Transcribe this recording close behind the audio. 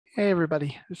Hey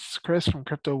everybody, this is Chris from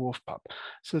Crypto Wolfpup.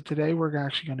 So today we're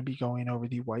actually going to be going over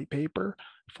the white paper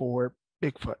for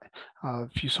Bigfoot.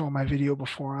 If you saw my video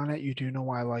before on it, you do know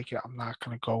why I like it. I'm not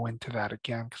going to go into that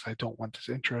again because I don't want this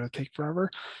intro to take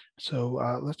forever.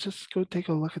 So let's just go take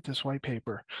a look at this white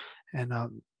paper. And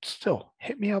still,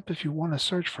 hit me up if you want to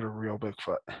search for the real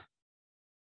Bigfoot.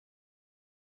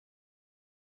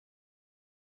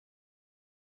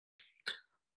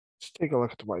 Let's take a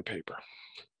look at the white paper.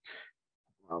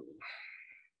 Um,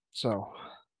 so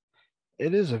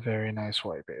it is a very nice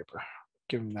white paper.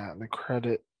 Give them that and the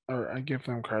credit, or I give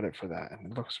them credit for that,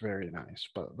 and it looks very nice.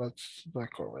 But let's go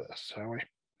over this, shall we?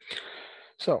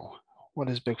 So, what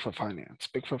is Bigfoot Finance?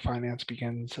 Bigfoot Finance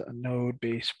begins a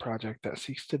node-based project that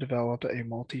seeks to develop a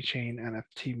multi-chain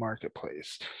NFT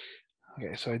marketplace.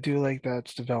 Okay, so I do like that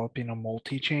it's developing a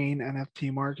multi-chain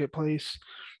NFT marketplace.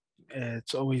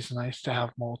 It's always nice to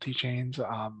have multi-chains.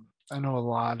 I know a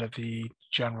lot of the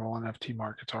general NFT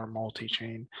markets are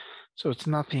multi-chain, so it's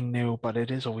nothing new, but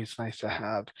it is always nice to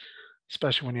have,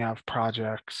 especially when you have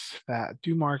projects that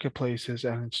do marketplaces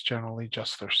and it's generally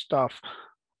just their stuff,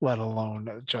 let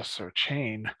alone just their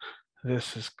chain.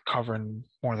 This is covering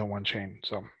more than one chain,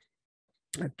 so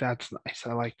that's nice.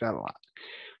 I like that a lot.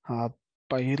 Uh,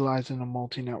 by utilizing a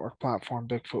multi-network platform,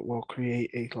 Bigfoot will create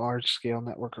a large-scale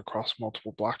network across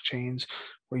multiple blockchains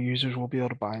where users will be able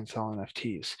to buy and sell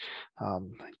NFTs.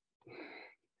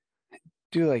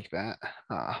 Do like that.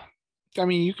 I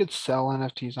mean, you could sell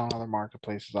NFTs on other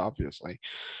marketplaces, obviously,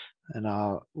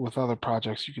 and with other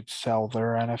projects, you could sell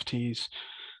their NFTs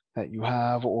that you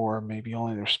have, or maybe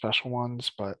only their special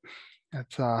ones. But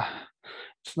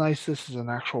it's nice. This is an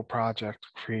actual project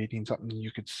creating something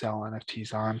you could sell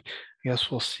NFTs on. I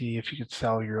guess we'll see if you could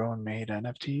sell your own made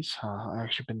NFTs. I've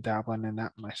actually been dabbling in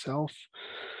that myself.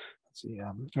 Let's see,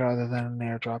 rather than an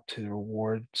airdrop to the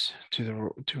rewards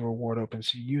to reward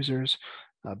OpenSea users,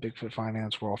 Bigfoot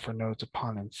Finance will offer nodes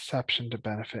upon inception to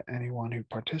benefit anyone who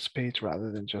participates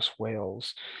rather than just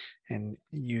whales and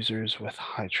users with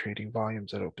high trading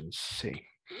volumes at OpenSea.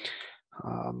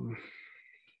 Um,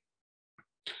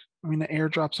 I mean, the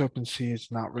airdrops OpenSea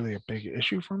is not really a big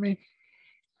issue for me.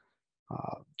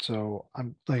 So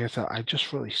I'm like I said, I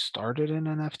just really started in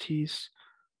NFTs,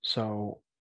 so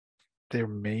there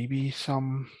may be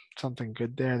something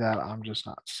good there that I'm just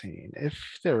not seeing.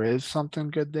 If there is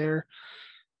something good there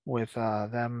with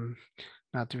them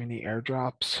not doing the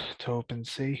airdrops to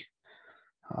OpenSea,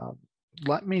 uh,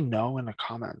 let me know in the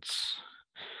comments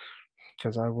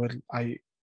because I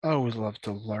always love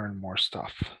to learn more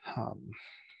stuff.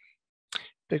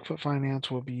 Bigfoot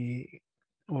Finance will be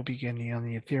getting on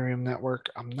the Ethereum network.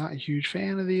 I'm not a huge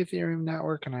fan of the Ethereum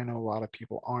network, and I know a lot of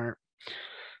people aren't.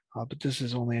 But this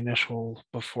is only initial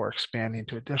before expanding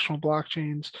to additional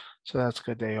blockchains, so that's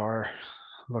good. They are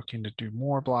looking to do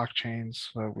more blockchains.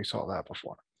 So we saw that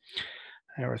before.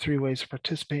 There are three ways to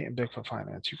participate in Bigfoot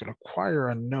Finance. You can acquire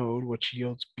a node, which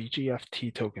yields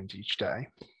BGFT tokens each day.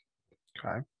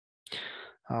 Okay.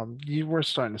 We're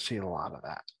starting to see a lot of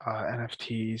that.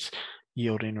 NFTs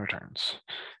yielding returns.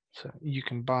 So you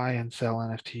can buy and sell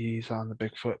NFTs on the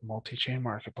Bigfoot multi-chain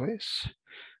marketplace.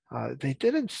 They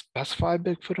didn't specify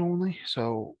Bigfoot only,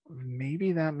 so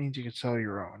maybe that means you could sell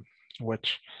your own,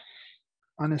 which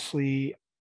honestly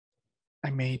I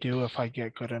may do if I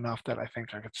get good enough that I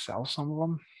think I could sell some of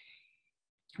them,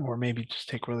 or maybe just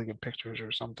take really good pictures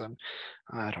or something.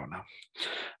 I don't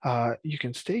know. You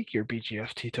can stake your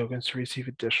BGFT tokens to receive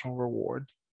additional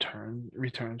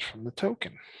returns from the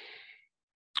token.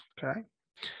 Okay.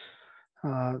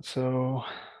 So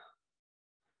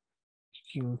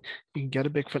you can get a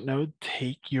Bigfoot node,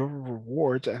 take your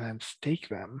rewards, and then stake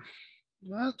them.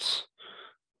 That's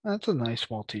that's a nice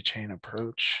multi-chain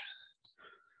approach.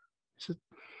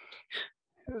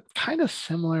 It's kind of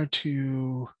similar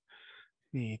to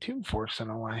the Tomb Forks in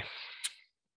a way,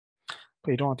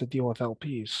 but you don't have to deal with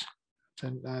LPs.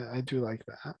 And I do like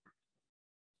that.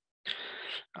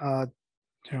 Uh,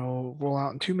 roll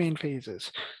out in two main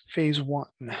phases. Phase one,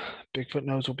 Bigfoot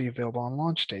nodes will be available on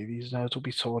launch day. These nodes will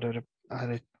be sold at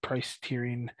a price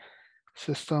tiering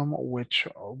system, which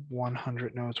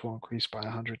 100 nodes will increase by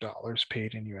 $100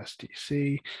 paid in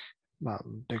USDC.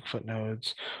 Bigfoot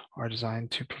nodes are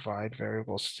designed to provide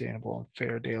variable, sustainable, and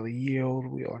fair daily yield.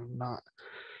 We are not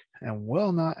and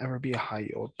will not ever be a high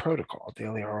yield protocol.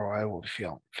 Daily ROI will be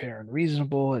fair and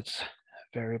reasonable. It's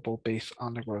variable based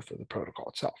on the growth of the protocol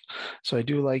itself. So I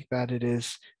do like that it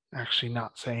is actually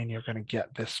not saying you're going to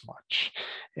get this much.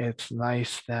 It's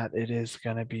nice that it is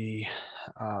going to be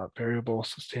variable,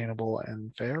 sustainable,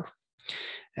 and fair.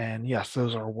 And yes,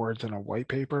 those are words in a white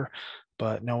paper,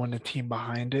 but knowing the team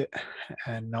behind it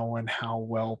and knowing how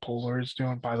well Polar is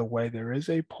doing. By the way, there is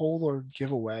a Polar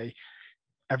giveaway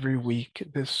every week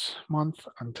this month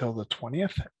until the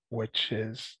 20th, which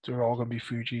is they're all going to be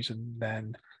Fuji's, and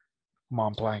then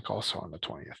Mont Blanc also on the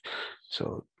 20th.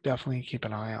 So definitely keep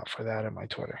an eye out for that in my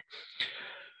Twitter.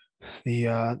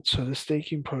 So the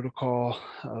staking protocol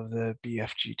of the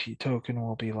BFGT token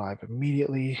will be live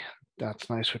immediately. That's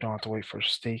nice. We don't have to wait for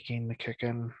staking to kick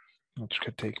in, which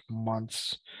could take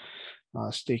months.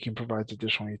 Staking provides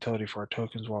additional utility for our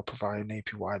tokens while providing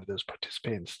APY to those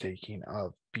participating in staking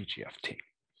of BGFT.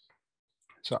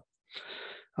 So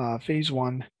phase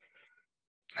one,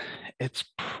 it's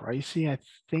pricey. I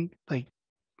think like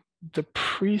the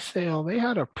pre-sale, they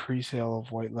had a pre-sale of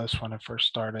whitelist when it first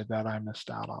started that I missed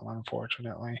out on,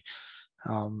 unfortunately.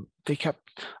 I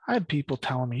had people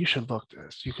telling me, you should look at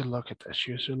this, you could look at this,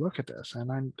 you should look at this.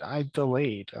 And I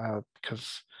delayed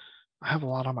because I have a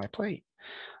lot on my plate.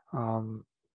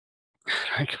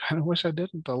 I kind of wish I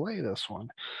didn't delay this one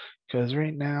because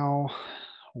right now,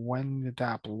 when the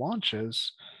DApp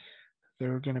launches,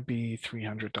 they're going to be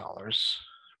 $300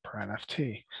 per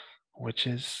NFT, which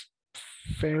is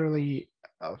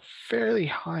a fairly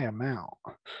high amount.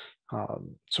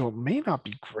 So it may not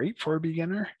be great for a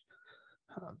beginner,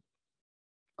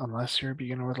 unless you're a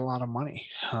beginner with a lot of money,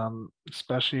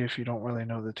 especially if you don't really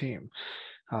know the team.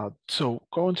 So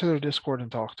go into their Discord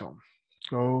and talk to them.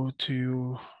 Go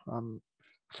to,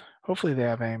 hopefully they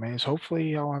have AMAs.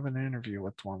 Hopefully I'll have an interview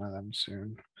with one of them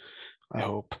soon. I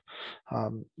hope.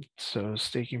 So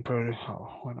staking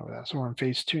protocol, went over that. So we're in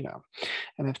phase two now.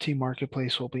 NFT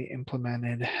marketplace will be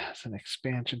implemented as an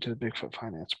expansion to the Bigfoot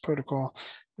Finance protocol.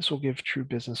 This will give true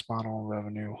business model and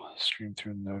revenue stream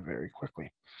through the node very quickly.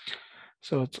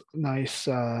 So it's nice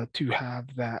to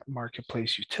have that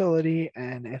marketplace utility,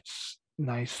 and it's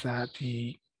nice that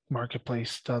the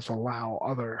marketplace does allow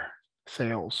other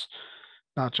sales,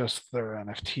 not just their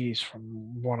NFTs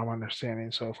from what I'm understanding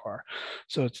so far.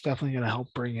 So it's definitely going to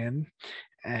help bring in.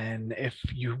 And if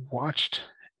you watched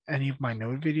any of my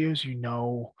node videos, you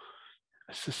know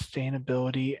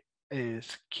sustainability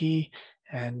is key,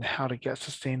 and how to get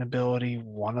sustainability.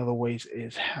 One of the ways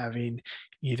is having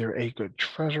either a good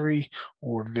treasury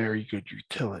or very good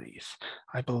utilities.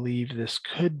 I believe this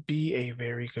could be a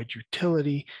very good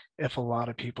utility if a lot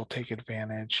of people take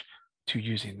advantage to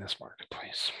using this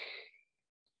marketplace,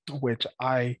 which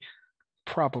I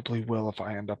probably will if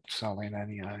I end up selling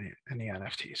any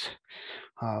NFTs.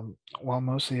 While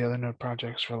most of the other node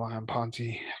projects rely on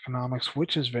Ponzi economics,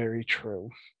 which is very true,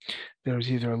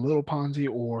 there's either a little Ponzi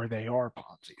or they are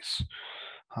Ponzi's.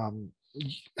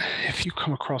 If you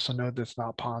come across a node that's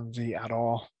not Ponzi at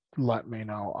all, let me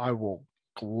know. I will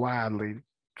gladly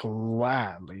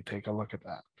take a look at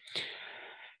that.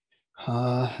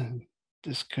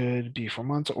 This could be for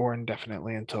months or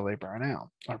indefinitely until they burn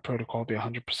out. Our protocol will be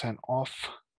 100% off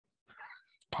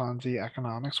Ponzi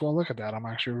economics. Well, look at that. I'm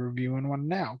actually reviewing one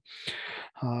now.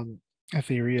 A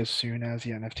theory as soon as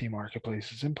the NFT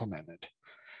marketplace is implemented.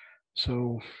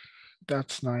 So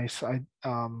that's nice. I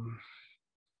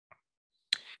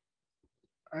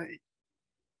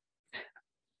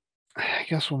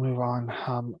guess we'll move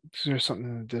on. There's something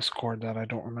in the Discord that I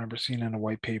don't remember seeing in a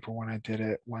white paper when I did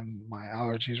it when my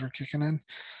allergies were kicking in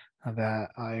that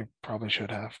I probably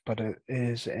should have, but it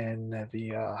is in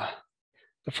the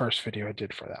first video I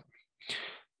did for them.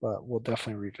 But we'll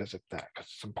definitely revisit that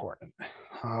because it's important.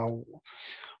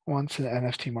 Once an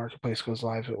NFT marketplace goes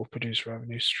live, it will produce a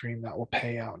revenue stream that will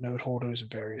pay out node holders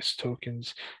of various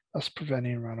tokens, thus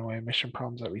preventing runaway emission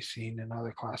problems that we've seen in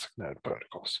other classic node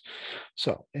protocols.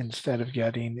 So instead of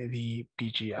getting the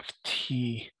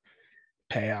BGFT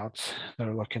payouts,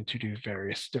 they're looking to do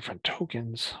various different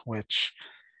tokens, which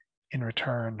in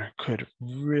return could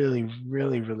really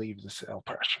relieve the sale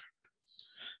pressure.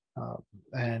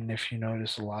 And if you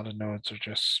notice, a lot of nodes are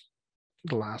just,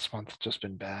 the last month just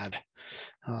been bad.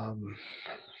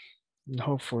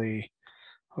 Hopefully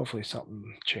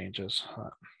something changes.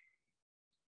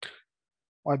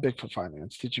 Why Bigfoot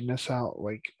Finance? Did you miss out?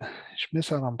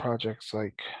 On projects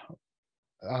like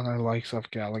on the likes of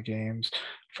Gala Games,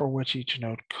 for which each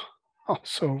node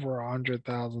costs over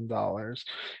 $100,000.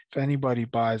 If anybody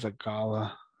buys a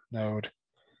Gala node,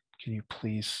 can you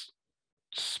please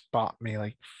spot me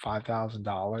like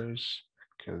 $5,000?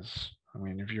 Because I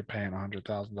mean, if you're paying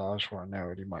 $100,000 for a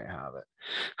node, you might have it.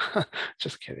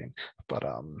 Just kidding. But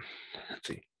let's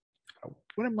see. I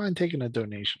wouldn't mind taking a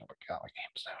donation of a Gala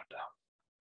Games node,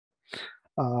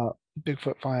 though.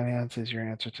 Bigfoot Finance is your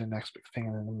answer to the next big thing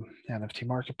in the NFT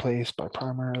marketplace by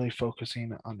primarily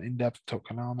focusing on in-depth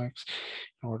tokenomics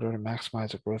in order to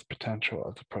maximize the growth potential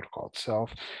of the protocol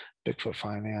itself. Bigfoot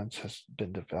Finance has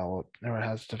been developed or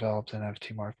has developed an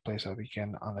NFT marketplace that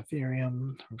began on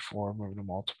Ethereum before moving to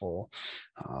multiple.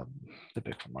 The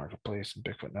Bigfoot marketplace and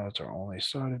Bigfoot nodes are only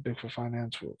started. Bigfoot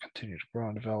Finance will continue to grow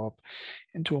and develop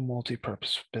into a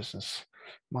multi-purpose business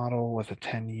model with a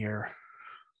 10-year.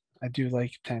 I do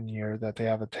like 10-year that they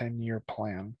have a 10-year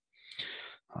plan.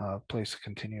 Place of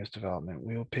continuous development.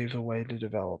 We will pave the way to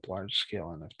develop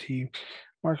large-scale NFT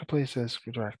marketplaces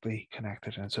directly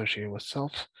connected and associated with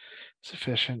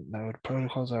self-sufficient node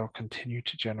protocols that will continue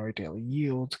to generate daily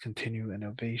yields, continue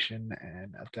innovation,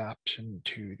 and adaptation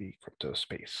to the crypto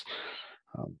space.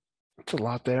 It's a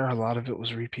lot there. A lot of it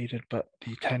was repeated, but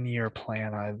the 10-year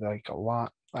plan I like a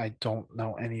lot. I don't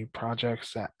know any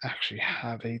projects that actually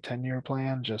have a 10-year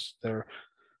plan, just they're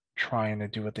trying to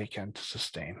do what they can to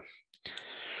sustain.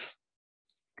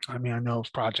 I mean, I know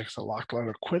of projects that locked out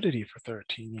liquidity for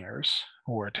 13 years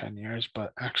or 10 years,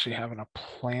 but actually having a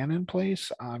plan in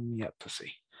place, I'm yet to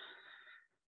see.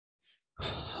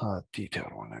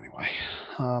 Detailed one anyway.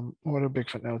 What are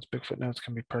Bigfoot nodes? Bigfoot nodes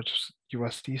can be purchased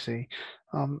USDC.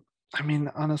 I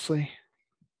mean, honestly,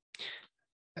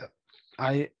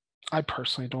 I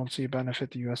personally don't see a benefit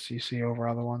to USDC over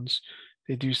other ones.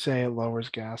 They do say it lowers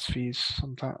gas fees.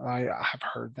 Sometimes I have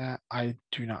heard that. I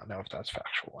do not know if that's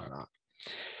factual or not.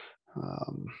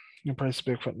 The price of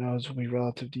Bigfoot nodes will be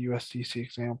relative to USDC.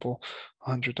 Example,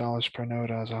 $100 per node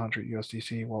has 100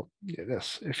 USDC. Well,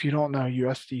 this, if you don't know,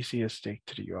 USDC is staked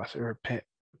to the US, or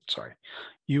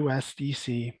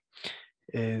USDC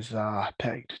is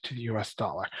pegged to the US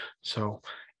dollar. So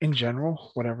in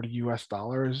general, whatever the US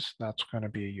dollar is, that's going to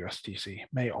be a USDC. It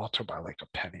may alter by like a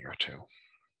penny or two,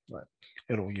 but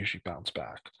it'll usually bounce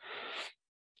back.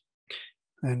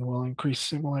 And will increase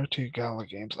similar to Gala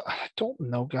games. I don't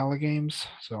know Gala games,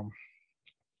 so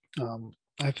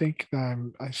I think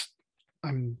I'm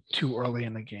too early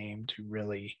in the game to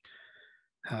really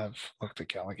have looked at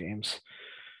Gala games.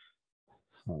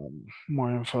 More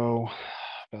info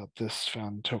about this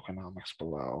found tokenomics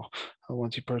below.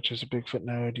 Once you purchase a Bigfoot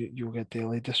node, you'll get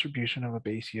daily distribution of a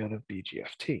base yield of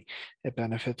BGFT. It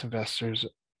benefits investors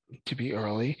to be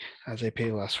early as they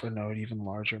pay less for a node, even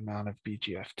larger amount of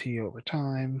BGFT over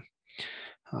time.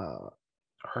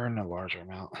 Earn a larger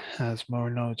amount. As more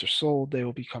nodes are sold, they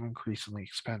will become increasingly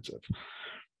expensive.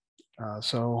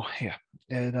 So yeah,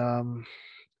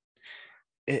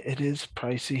 it is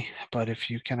pricey, but if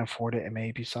you can afford it, it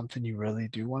may be something you really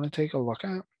do want to take a look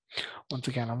at. Once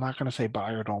again, I'm not going to say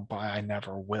buy or don't buy. I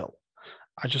never will.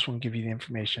 I just want to give you the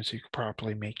information so you can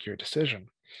properly make your decision.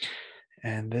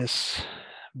 And this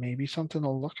may be something to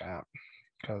look at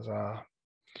because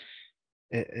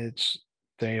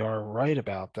they are right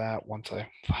about that. Once I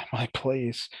find my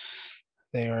place,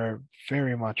 they are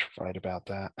very much right about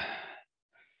that.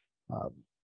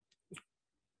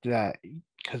 That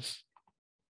because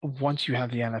once you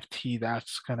have the NFT,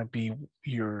 that's going to be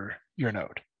your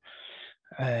node,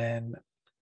 and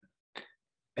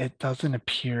it doesn't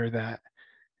appear that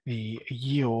the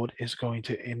yield is going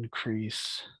to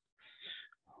increase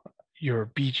your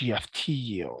BGFT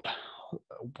yield.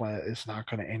 What is not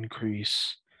going to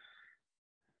increase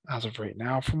as of right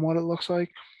now from what it looks like,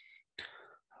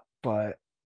 but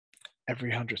every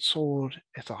 100 sold,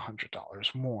 it's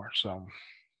 $100 more. So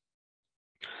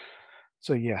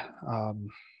yeah,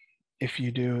 if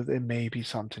you do, it may be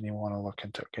something you want to look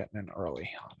into getting in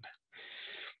early on.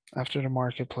 After the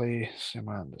marketplace, am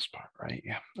I on this part, right?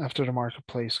 Yeah. After the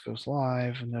marketplace goes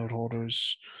live, node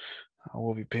holders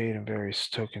will be paid in various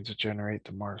tokens to generate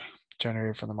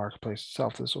generated from the marketplace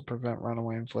itself. This will prevent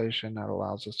runaway inflation that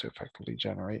allows us to effectively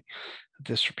generate a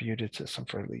distributed system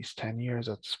for at least 10 years.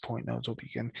 At this point, nodes will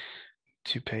begin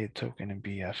to pay a token in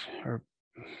BF, or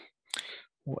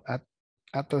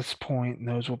at this point,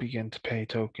 nodes will begin to pay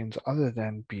tokens other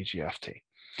than BGFT.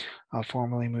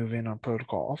 Formally move in on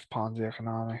protocol off Ponzi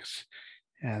economics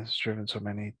has driven so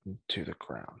many to the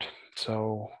ground.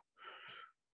 So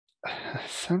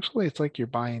essentially, it's like you're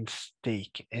buying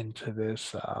stake into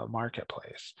this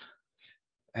marketplace,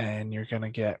 and you're going to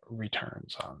get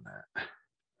returns on that.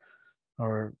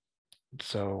 Or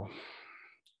so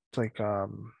it's like,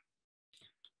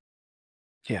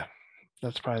 yeah,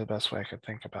 that's probably the best way I could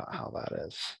think about how that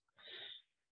is.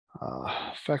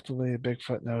 Effectively, the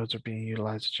Bigfoot nodes are being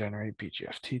utilized to generate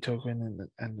BGFT token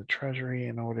and the treasury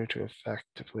in order to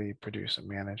effectively produce and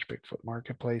manage Bigfoot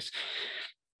marketplace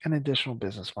and additional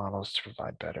business models to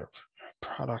provide better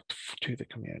product to the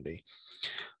community.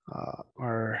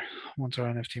 Once our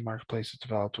NFT marketplace is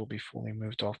developed, will be fully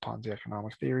moved off Ponzi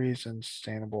economic theories and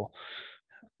sustainable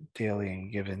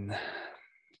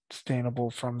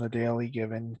from the daily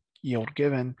given yield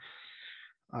given.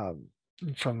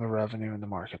 from the revenue in the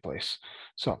marketplace.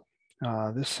 So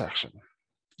this section,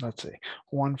 let's see.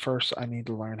 One, first, I need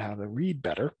to learn how to read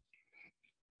better.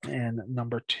 And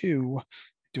number two, I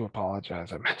do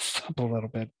apologize, I messed up a little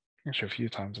bit, actually a few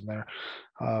times in there.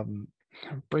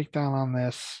 Breakdown on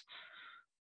this,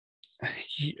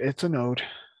 it's a node.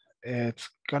 It's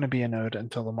going to be a node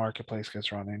until the marketplace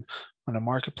gets running. When the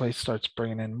marketplace starts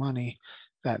bringing in money,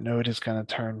 that node is going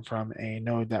to turn from a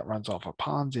node that runs off of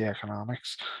Ponzi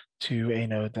economics to a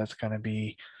node that's going to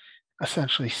be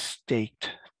essentially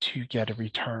staked to get a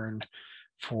return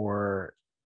for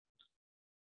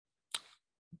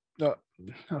the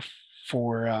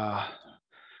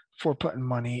for putting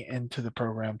money into the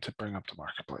program to bring up the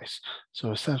marketplace.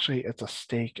 So essentially, it's a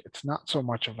stake. It's not so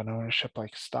much of an ownership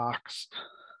like stocks,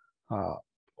 uh,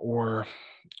 or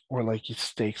like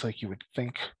stakes like you would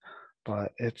think,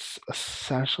 but it's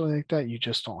essentially like that. You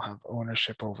just don't have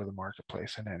ownership over the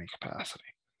marketplace in any capacity.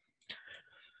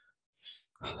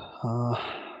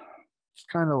 It's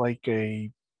kind of like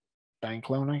a bank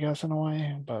loan, I guess, in a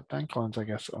way, but bank loans, I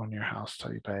guess, own your house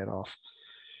till you pay it off.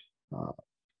 I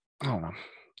don't know.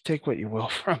 Take what you will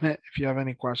from it. If you have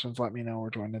any questions, let me know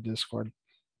or join the Discord.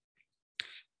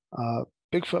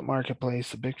 Bigfoot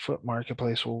Marketplace. The Bigfoot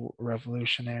Marketplace will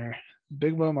revolutionary. The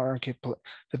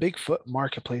Bigfoot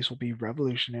Marketplace will be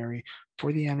revolutionary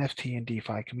for the NFT and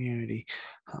DeFi community.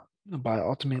 By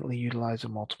ultimately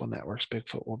utilizing multiple networks,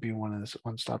 Bigfoot will be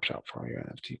one-stop shop for all your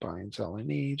NFT buying and selling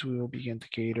needs. We will begin to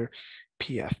cater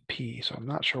PFP. So I'm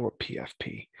not sure what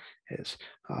PFP is.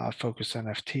 Focus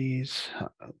NFTs,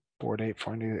 Bored Ape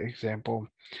for an example.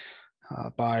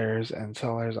 Buyers and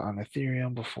sellers on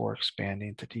Ethereum before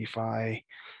expanding to DeFi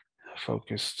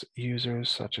focused users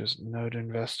such as node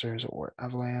investors or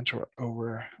Avalanche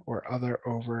or other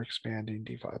over expanding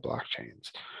DeFi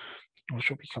blockchains, which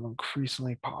will become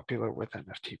increasingly popular with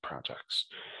NFT projects.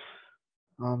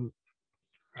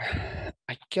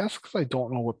 I guess because I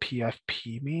don't know what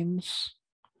PFP means,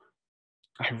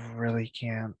 I really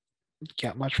can't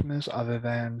get much from this other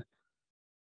than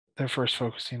they're first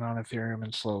focusing on Ethereum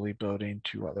and slowly building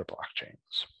to other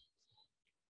blockchains.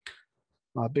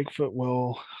 Bigfoot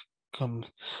will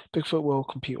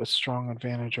compete with strong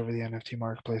advantage over the NFT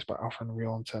marketplace by offering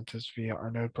real incentives via our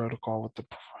node protocol with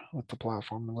the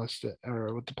platform listed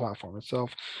or with the platform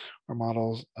itself. Our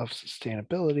models of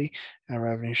sustainability and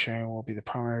revenue sharing will be the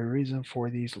primary reason for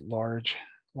these larger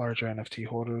NFT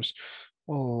holders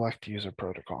will elect to use our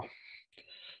protocol.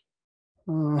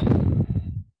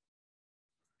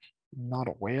 Not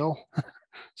a whale,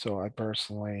 so I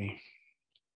personally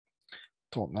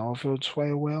don't know if it would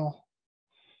sway a whale.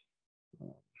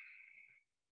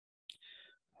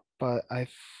 But I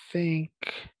think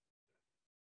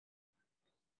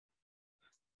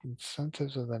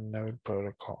incentives of the node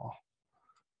protocol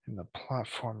and the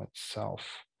platform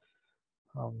itself.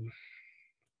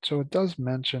 So it does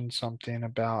mention something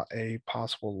about a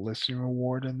possible listening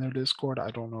reward in their Discord.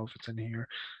 I don't know if it's in here.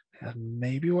 And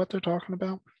maybe what they're talking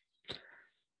about.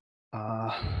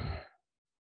 I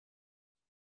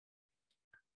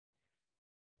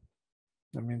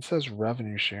mean, it says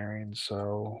revenue sharing,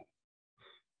 so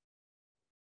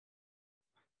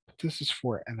but this is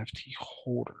for NFT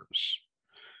holders.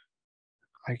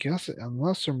 I guess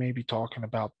unless they're maybe talking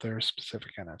about their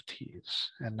specific NFTs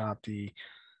and not the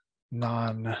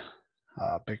non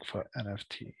Bigfoot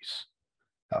NFTs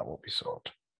that will be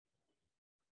sold.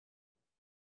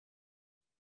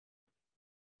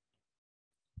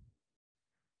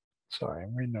 Sorry,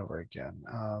 I'm reading over again.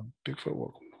 Bigfoot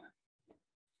will.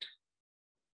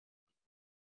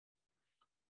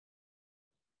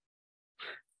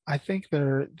 I think I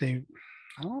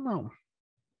don't know.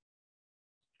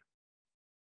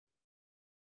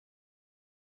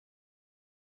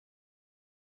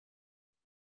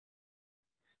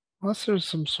 Unless there's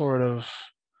some sort of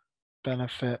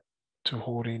benefit to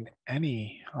holding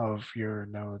any of your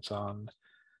nodes on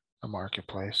the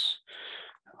marketplace.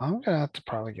 I'm gonna have to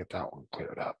probably get that one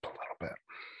cleared up a little bit.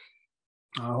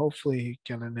 Hopefully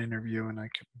get an interview and I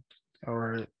can,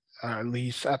 or at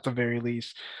least at the very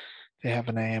least, they have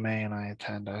an AMA and I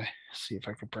attend. I see if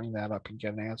I could bring that up and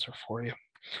get an answer for you.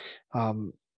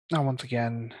 Now, once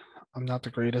again, I'm not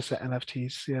the greatest at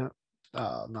NFTs yet,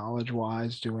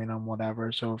 knowledge-wise, doing them,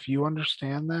 whatever. So if you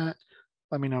understand that,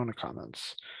 let me know in the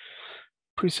comments.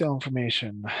 Pre-sale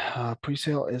information.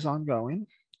 Pre-sale is ongoing,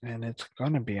 and it's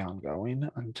going to be ongoing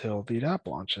until the app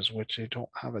launches, which they don't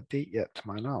have a date yet, to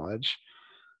my knowledge.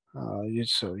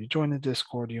 So you join the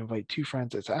Discord, you invite 2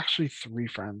 friends. It's actually 3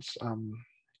 friends.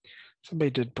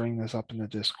 Somebody did bring this up in the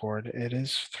Discord. It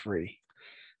is 3.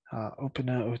 Open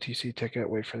an OTC ticket,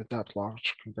 wait for the app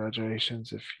launch.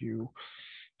 Congratulations if you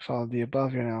Follow the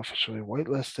above, you're now officially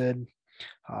whitelisted.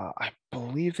 I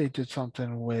believe they did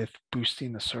something with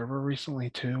boosting the server recently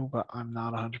too, but I'm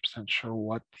not 100% sure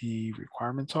what the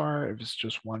requirements are, if it's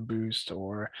just one boost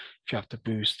or if you have to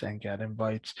boost and get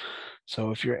invites.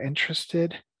 So if you're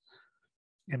interested,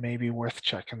 it may be worth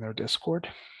checking their Discord.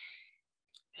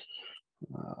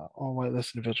 All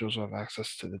whitelisted individuals will have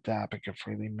access to the dApp and can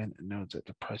freely mint nodes at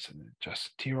the price of the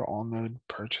adjusted tier. All node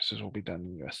purchases will be done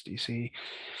in USDC.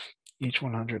 Each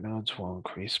 100 nodes will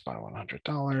increase by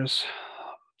 $100.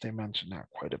 They mentioned that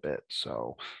quite a bit,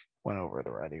 so went over it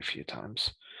already a few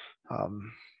times.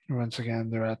 Once again,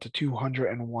 they're at the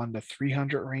 201 to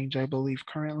 300 range, I believe,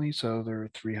 currently, so they're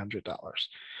 $300.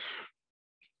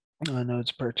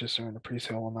 Nodes purchased during the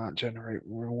presale will not generate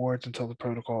rewards until the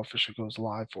protocol officially goes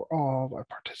live for all. By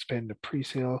participating in the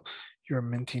presale, you're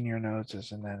minting your nodes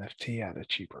as an NFT at a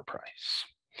cheaper price.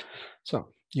 So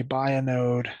you buy a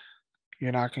node,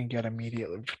 you're not going to get immediate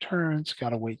returns. Got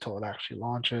to wait till it actually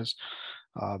launches.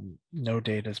 No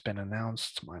date has been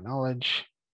announced, to my knowledge.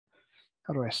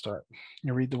 How do I start?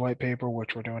 You read the white paper,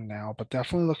 which we're doing now, but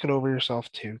definitely look it over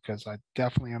yourself too, because I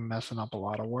definitely am messing up a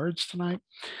lot of words tonight.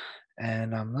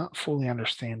 And I'm not fully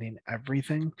understanding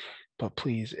everything, but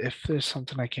please, if there's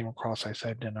something I came across I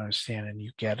said didn't understand and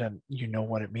you get it, you know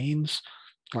what it means,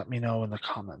 let me know in the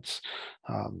comments.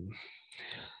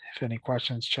 If any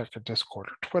questions, check the Discord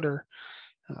or Twitter.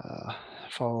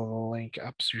 Follow the link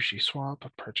up Sushi Swap,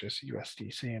 purchase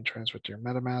USDC and transfer to your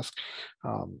MetaMask.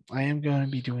 I am going to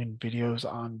be doing videos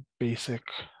on basic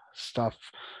stuff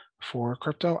for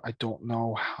crypto. I don't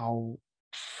know how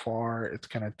far it's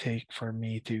going to take for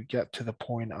me to get to the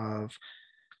point of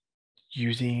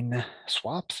using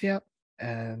swaps yet.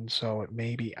 And so it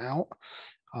may be out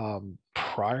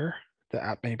prior. The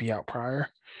app may be out prior.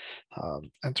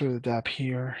 Enter the dApp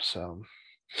here. So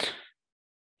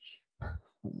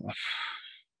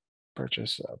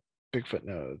purchase Bigfoot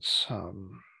nodes.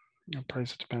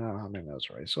 Price depending on how many nodes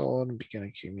are sold and begin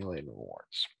accumulating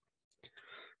rewards.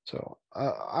 So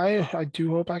I do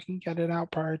hope I can get it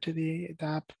out prior to the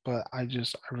dApp, but I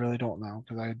really don't know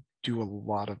because I do a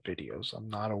lot of videos. I'm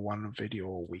not a one video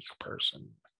a week person.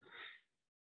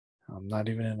 I'm not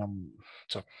even in a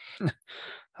so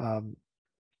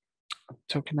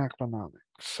token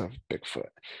economics of Bigfoot.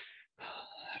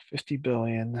 50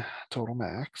 billion total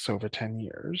max over 10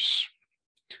 years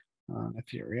on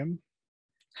Ethereum.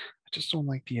 I just don't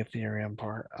like the Ethereum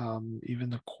part. Even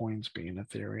the coins being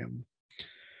Ethereum.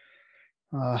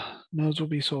 Nodes will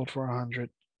be sold for $100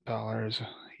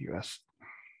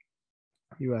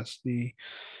 USD,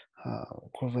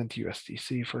 equivalent to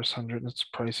USDC. First 100, it's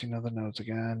pricing of the nodes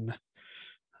again.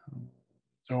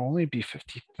 There'll only be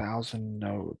 50,000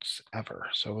 nodes ever,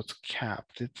 so it's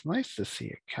capped. It's nice to see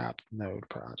a capped node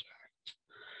project.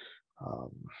 I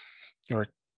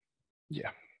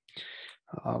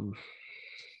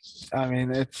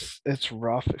mean, it's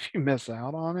rough if you miss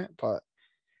out on it, but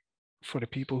for the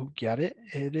people who get it,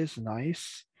 it is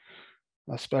nice,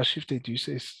 especially if they do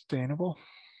say sustainable,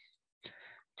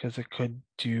 because it could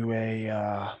do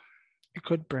it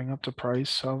could bring up the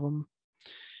price of them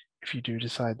if you do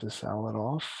decide to sell it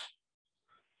off.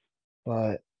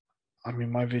 But I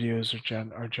mean, my videos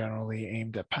are generally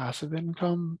aimed at passive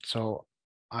income, so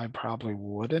I probably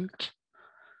wouldn't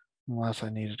unless I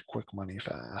needed quick money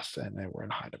fast and they were in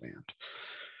high demand.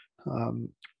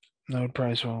 Node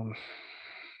price will.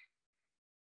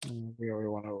 We already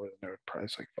went over the node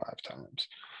price like 5 times.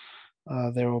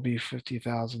 There will be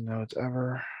 50,000 nodes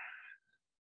ever.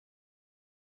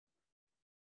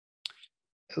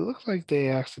 It looks like they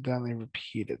accidentally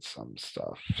repeated some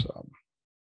stuff, so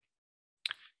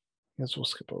I guess we'll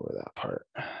skip over that part.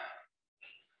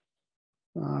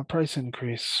 Price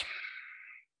increase.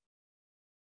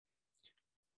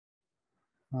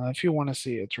 If you want to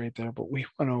see it, it's right there, but we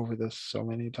went over this so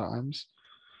many times.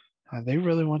 They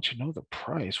really want you to know the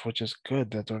price, which is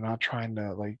good that they're not trying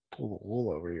to like pull the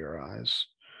wool over your eyes.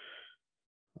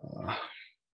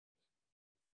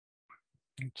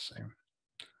 Let's see.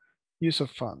 Use of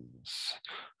funds.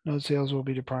 Node sales will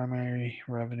be the primary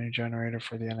revenue generator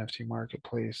for the NFT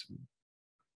marketplace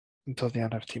until the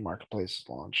NFT marketplace is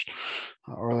launched.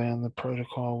 Early on the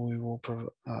protocol, we will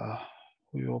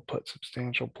put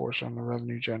substantial portion of the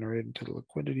revenue generated into the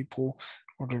liquidity pool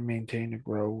in order to maintain and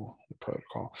grow the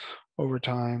protocol. Over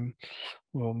time,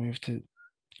 we'll move to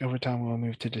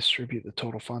distribute the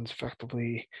total funds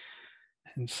effectively,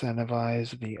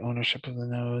 incentivize the ownership of the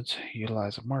nodes,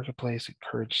 utilize a marketplace,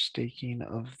 encourage staking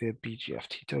of the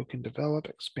BGFT token, develop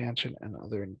expansion and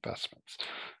other investments.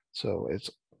 So it's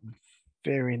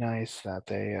very nice that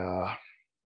they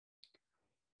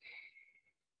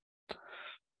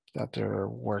that they're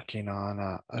working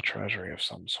on a treasury of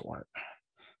some sort.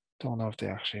 Don't know if they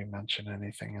actually mentioned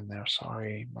anything in there.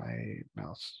 Sorry, my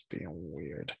mouse is being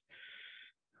weird.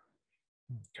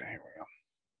 Okay, here we go.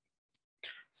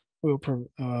 We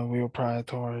will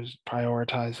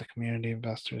prioritize the community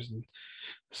investors and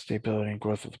stability and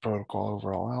growth of the protocol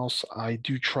overall else. I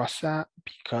do trust that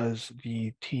because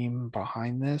the team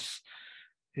behind this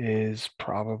is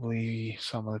probably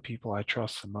some of the people I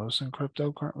trust the most in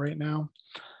crypto right now,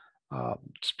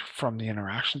 from the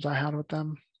interactions I had with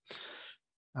them.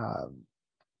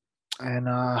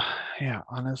 Yeah,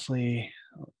 honestly,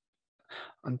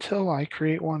 until I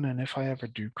create one, and if I ever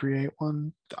do create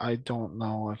one, I don't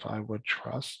know if I would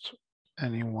trust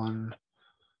anyone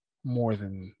more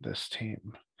than this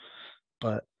team.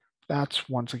 But that's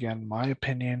once again my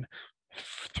opinion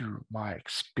through my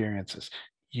experiences.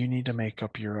 You need to make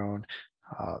up your own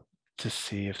to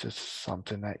see if this is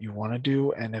something that you want to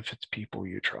do and if it's people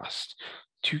you trust.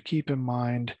 To keep in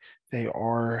mind, they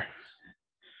are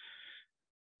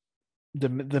the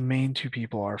main two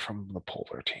people are from the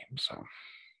Polar team. So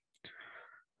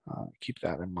keep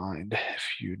that in mind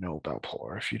if you know about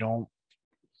Polar. If you don't,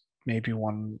 maybe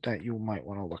one that you might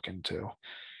want to look into.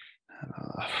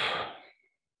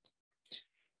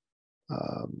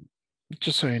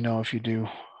 Just so you know, if you do,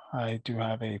 I do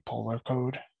have a Polar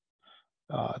code.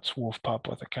 It's Wolfpup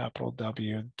with a capital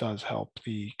W. It does help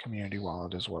the community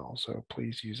wallet as well. So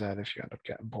please use that if you end up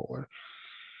getting Polar.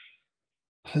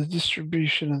 The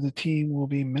distribution of the team will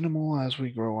be minimal as we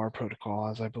grow our protocol,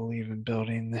 as I believe in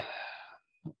building.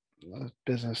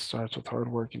 Business starts with hard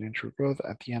work and true growth.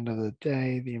 At the end of the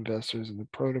day, the investors in the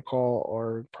protocol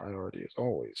are priority as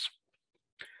always.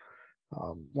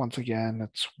 Once again,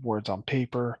 it's words on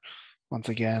paper. Once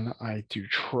again, I do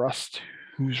trust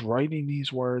who's writing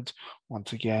these words.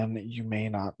 Once again, you may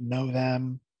not know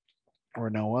them or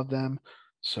know of them,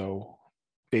 so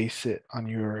base it on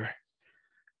your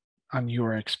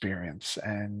experience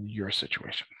and your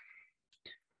situation.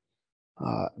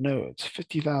 Nodes,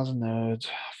 50,000 nodes,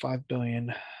 5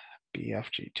 billion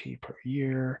BFGT per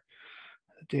year.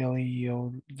 The daily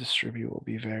yield distribute will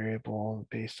be variable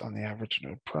based on the average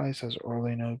node price as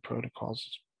early node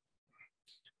protocols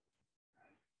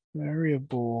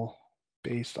variable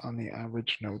based on the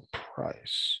average node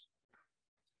price.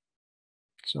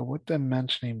 So with them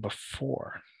mentioning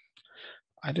before,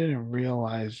 I didn't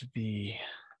realize the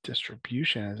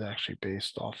distribution is actually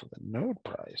based off of the node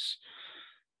price.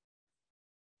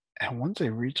 And once they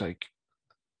reach like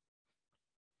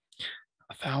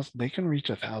 $1,000, they can reach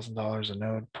 $1,000 a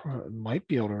node. Might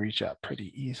be able to reach that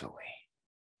pretty easily.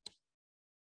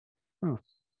 Okay.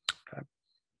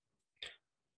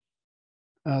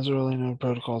 As early node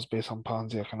protocols based on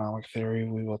Ponzi economic theory,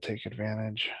 we will take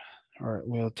advantage, or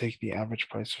we'll take the average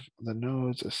price of the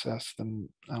nodes, assess them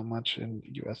how much in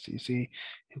USDC,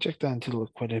 inject that into the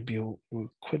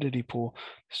liquidity pool,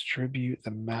 distribute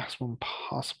the maximum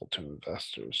possible to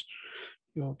investors.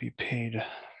 You will be paid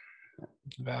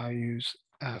values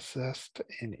assessed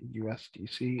in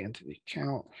USDC into the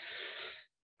account.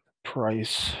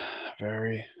 Price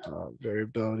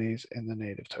variabilities in the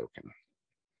native token.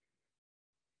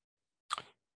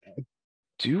 I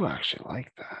do actually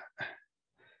like that.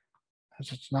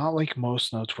 Because it's not like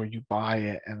most notes where you buy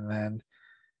it and then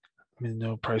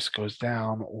no price goes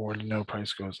down or no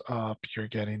price goes up, you're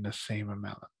getting the same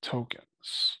amount of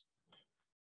tokens.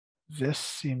 This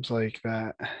seems like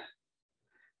that,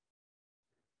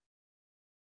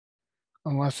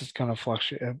 unless it's going to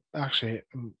fluctuate. Actually,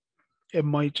 it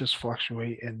might just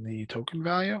fluctuate in the token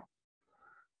value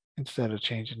instead of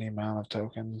changing the amount of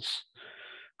tokens.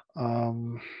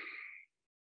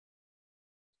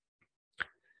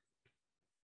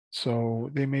 So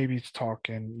they may be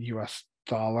talking US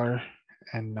dollar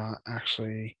and not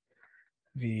actually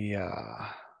the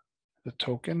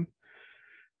token.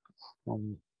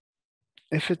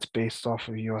 If it's based off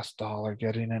of US dollar,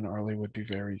 getting in early would be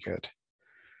very good.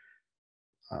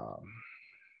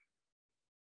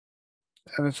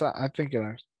 And it's, I think,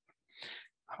 I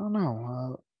don't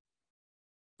know.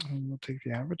 We'll take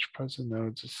the average price of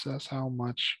nodes, assess how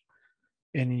much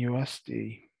in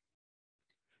USD.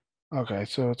 Okay,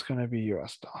 so it's going to be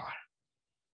US dollar.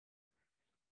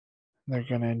 They're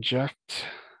going to inject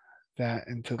that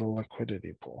into the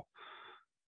liquidity pool.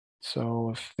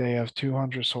 So if they have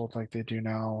 200 sold like they do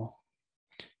now,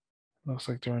 looks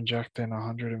like they're injecting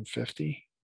 150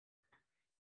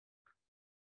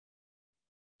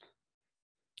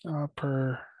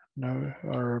 per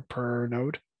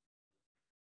node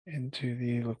into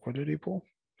the liquidity pool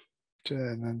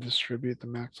and then distribute the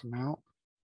max amount.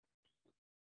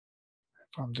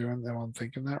 If I'm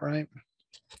thinking that right.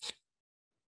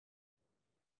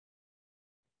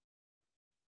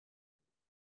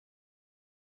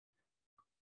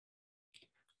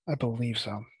 I believe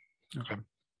so. Okay.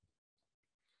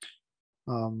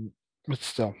 But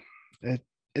still,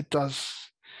 it does.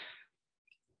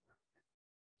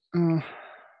 Uh,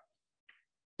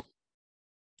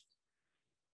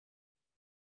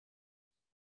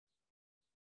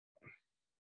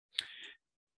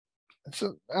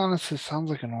 honestly, it sounds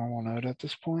like a normal node at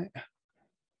this point,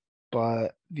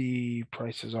 but the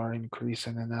prices are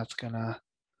increasing, and that's gonna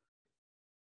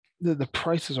the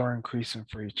prices are increasing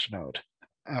for each node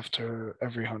after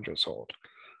every 100 sold.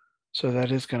 So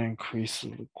that is going to increase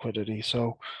the liquidity.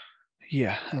 So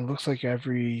yeah, it looks like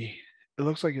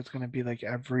it's going to be like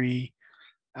every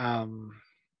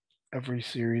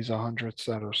series of hundreds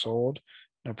that are sold,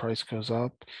 the price goes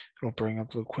up, it'll bring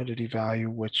up liquidity value,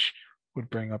 which would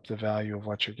bring up the value of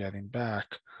what you're getting back,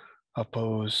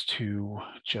 opposed to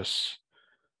just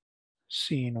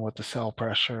seeing what the sell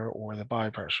pressure or the buy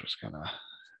pressure is going to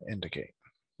indicate,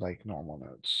 like normal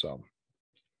nodes. So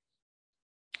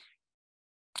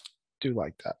do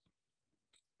like that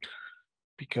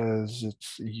because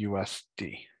it's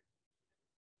USD.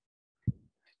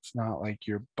 It's not like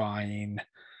you're buying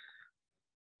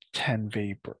 10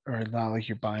 vapor, or not like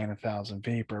you're buying 1,000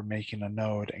 vapor, making a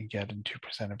node and getting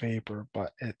 2% of vapor,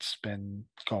 but it's been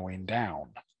going down.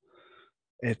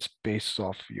 It's based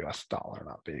off US dollar,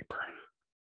 not vapor,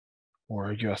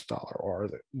 or US dollar, or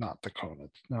not the coin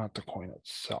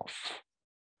itself.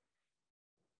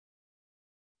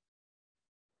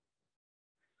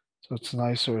 So it's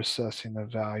nicer assessing the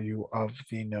value of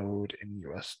the node in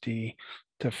USD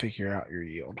to figure out your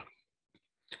yield.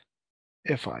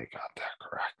 If I got that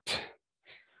correct.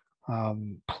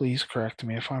 Please correct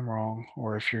me if I'm wrong,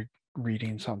 or if you're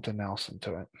reading something else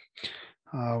into it.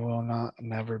 We will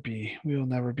never be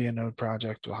a node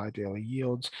project with high daily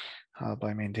yields.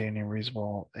 By maintaining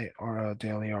reasonable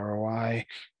daily ROI,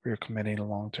 we are committing a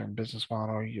long-term business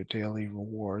model. Your daily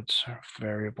rewards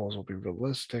variables will be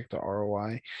realistic. The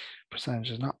ROI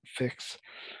percentage is not fixed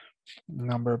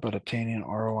number, but obtaining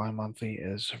ROI monthly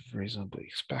is reasonably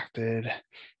expected.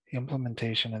 The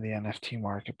implementation of the NFT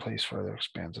marketplace further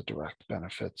expands the direct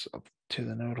benefits to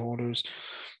the node holders.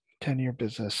 10-year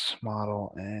business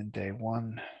model and day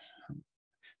one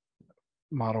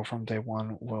model from day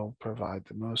one will provide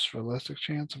the most realistic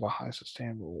chance of a high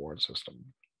sustained reward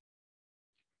system.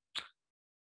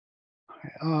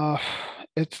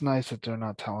 It's nice that they're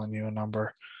not telling you a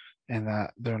number and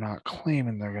that they're not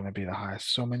claiming they're going to be the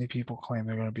highest. So many people claim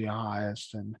they're going to be the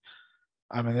highest, and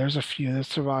I mean, there's a few that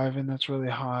survive and that's really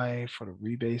high for the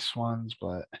rebase ones,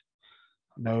 but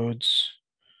nodes,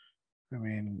 I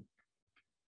mean,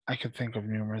 I could think of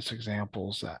numerous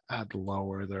examples that had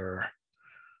lower their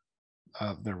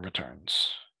returns.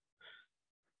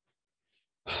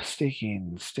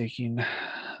 Staking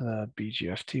the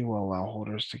BGFT will allow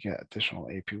holders to get additional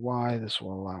APY. This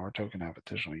will allow our token to have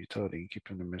additional utility and keep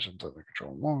the emissions under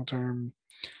control long term.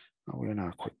 We're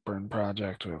not a quick burn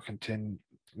project. We'll continue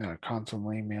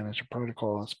constantly manage a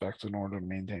protocol aspects in order to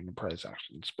maintain the price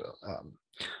action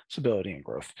stability and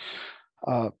growth.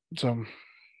 So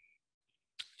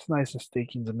it's nice that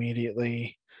staking's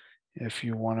immediately. If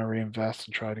you want to reinvest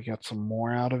and try to get some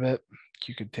more out of it,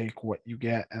 you could take what you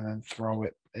get and then throw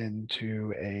it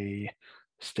into a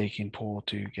staking pool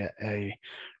to get a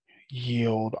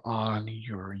yield on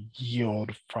your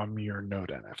yield from your node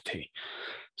NFT.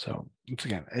 So once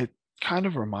again, it kind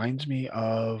of reminds me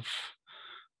of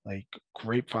like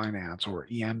Grape Finance or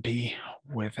EMP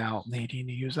without needing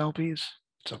to use LPs.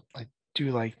 So I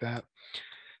do like that.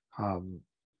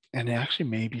 And it actually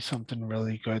may be something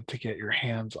really good to get your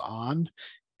hands on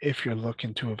if you're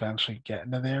looking to eventually get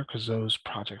into there, because those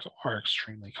projects are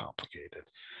extremely complicated.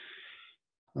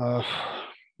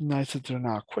 Nice that they're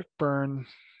not quick burn,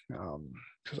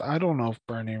 because I don't know if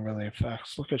burning really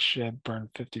affects. Look at Shed burn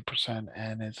 50%,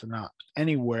 and it's not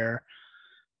anywhere,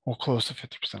 well, close to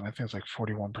 50%. I think it's like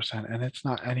 41%, and it's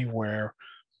not anywhere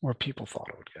where people thought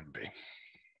it would be.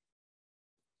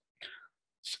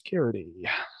 Security.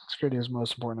 Security is the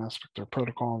most important aspect of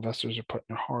protocol. Investors are putting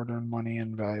their hard-earned money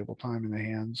and valuable time in the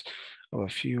hands of a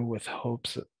few with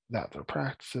hopes that their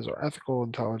practices are ethical,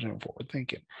 intelligent, and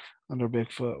forward-thinking. Under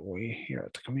Bigfoot, we here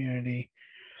at the community,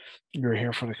 you're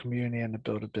here for the community and to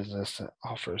build a business that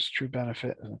offers true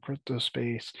benefit in the crypto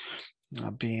space.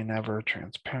 Being ever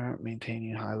transparent,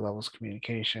 maintaining high levels of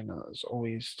communication is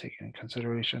always taken into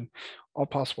consideration. All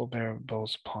possible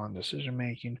variables upon decision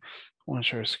making will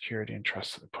ensure security and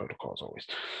trust to the protocol as always.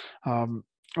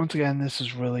 Once again, this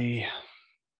is really,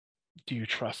 do you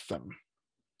trust them?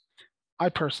 I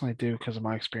personally do because of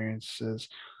my experiences,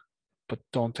 but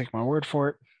don't take my word for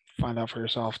it. Find out for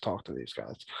yourself, talk to these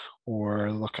guys, or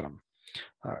look at them.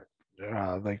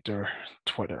 like their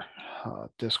Twitter,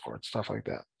 Discord, stuff like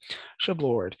that.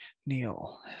 Shiblord,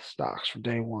 Neil, stocks from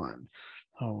day one.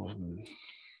 Oh,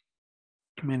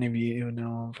 many of you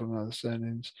know him from other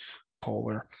settings.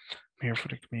 Polar. I'm here for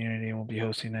the community and will be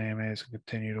hosting AMAs and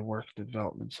continue to work the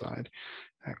development side,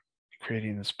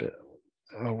 creating this bit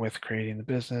with creating the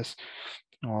business,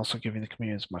 and also giving the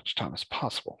community as much time as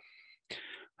possible.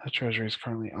 The treasury is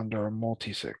currently under a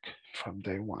multi-sig from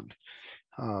day one.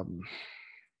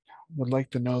 Would like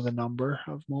to know the number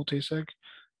of multi-sig,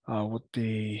 what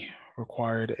the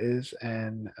required is,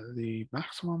 and the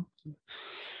maximum.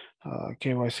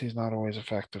 KYC is not always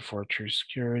effective for true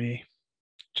security.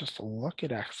 Just look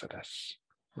at Exodus.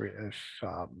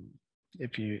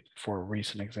 If you, for a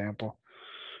recent example,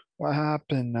 what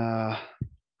happened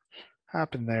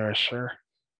there, sure.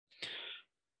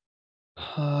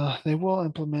 They will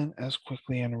implement as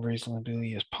quickly and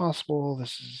reasonably as possible.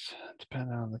 This is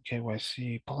dependent on the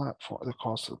KYC platform, the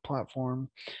cost of the platform.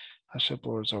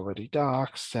 Shiplord is already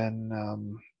doxed,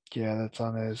 and yeah, that's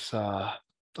on his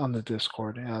on the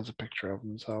Discord. He has a picture of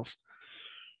himself.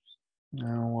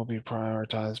 Now will be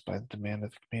prioritized by the demand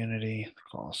of the community. The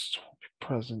cost will be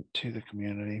present to the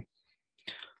community.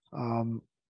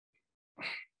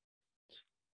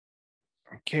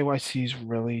 KYC is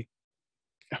really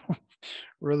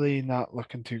really not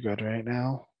looking too good right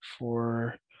now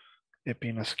for it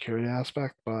being a security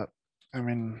aspect, but I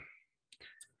mean,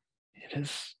 it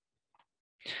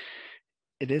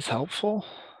is helpful,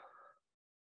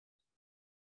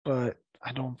 but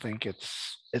I don't think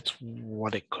it's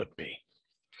what it could be.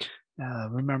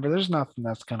 Remember, there's nothing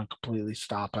that's going to completely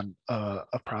stop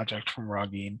a project from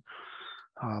rugging.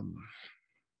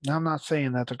 Now, I'm not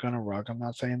saying that they're going to rug. I'm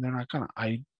not saying they're not going to.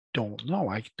 I don't know.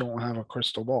 I don't have a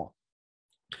crystal ball.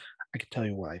 I can tell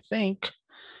you what I think,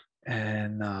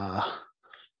 and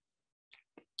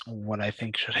what I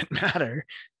think shouldn't matter,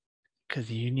 because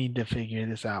you need to figure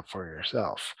this out for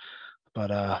yourself.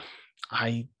 But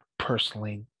I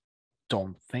personally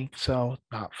don't think so.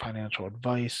 Not financial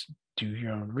advice. Do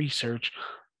your own research.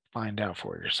 Find out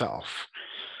for yourself.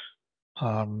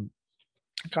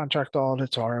 Contract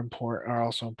audits are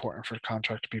also important for the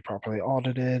contract to be properly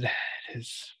audited. It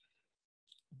is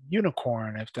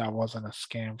unicorn if that wasn't a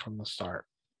scam from the start.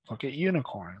 Look at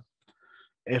unicorn.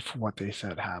 If what they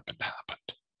said happened.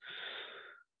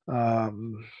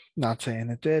 Not saying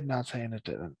it did, not saying it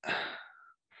didn't.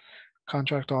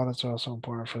 Contract audits are also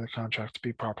important for the contract to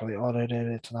be properly audited.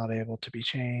 It's not able to be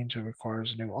changed. It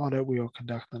requires a new audit. We will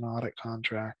conduct an audit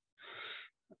contract,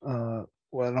 an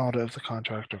audit of the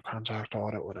contract or contract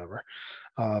audit, whatever,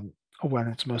 when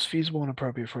it's most feasible and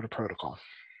appropriate for the protocol.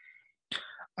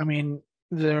 I mean,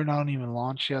 they're not even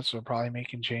launched yet, so they're probably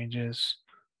making changes.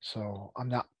 So I'm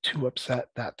not too upset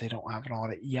that they don't have an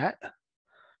audit yet,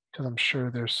 because I'm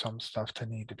sure there's some stuff that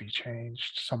need to be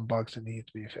changed, some bugs that need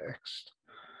to be fixed,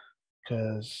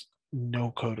 because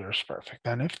no coder is perfect.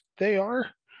 And if they are,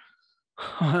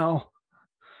 well,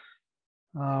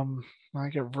 when I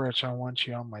get rich, I want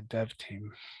you on my dev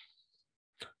team.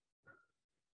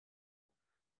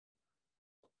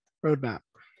 Roadmap.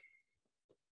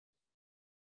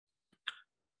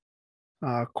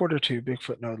 Q2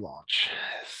 Bigfoot node launch.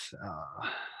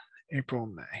 April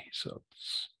and May. So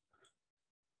it's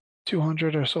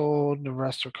 200 are sold. The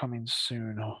rest are coming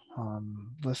soon.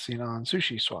 Listing on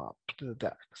SushiSwap, the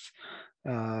DEX.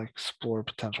 Explore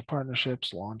potential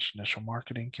partnerships. Launch initial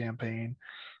marketing campaign.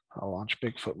 Launch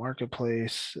Bigfoot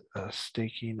Marketplace.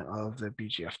 Staking of the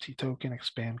BGFT token.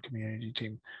 Expand community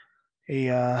team. Hey,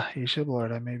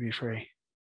 Shiblord, I may be free.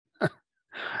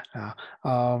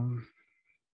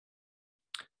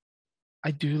 I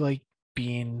do like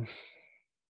being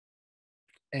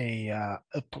a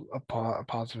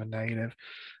positive and negative,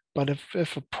 but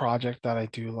if a project that I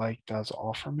do like does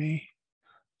offer me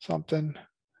something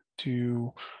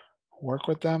to work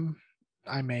with them,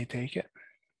 I may take it.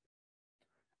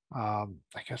 I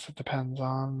guess it depends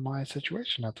on my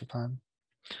situation at the time.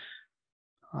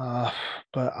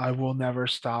 But I will never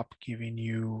stop giving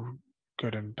you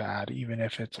good and bad, even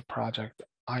if it's a project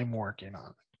I'm working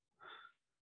on.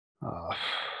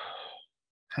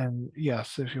 And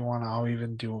yes, if you want, I'll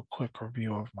even do a quick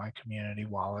review of my community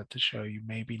wallet to show you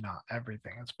maybe not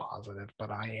everything is positive,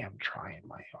 but I am trying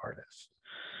my hardest.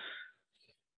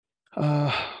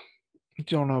 If you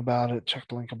don't know about it, check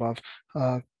the link above.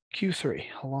 Q3,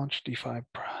 launch DeFi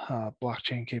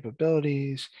blockchain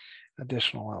capabilities,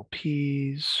 additional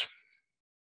LPs.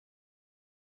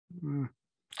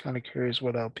 Kind of curious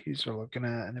what LPs are looking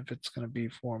at and if it's going to be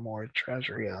for more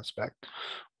treasury aspect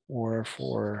or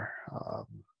for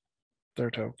their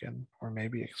token or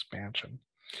maybe expansion.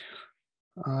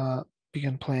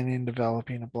 begin planning and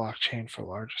developing a blockchain for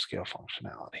larger scale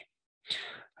functionality.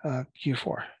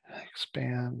 Q4,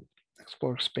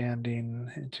 explore expanding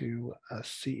into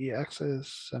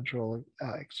CEXs, central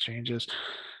exchanges.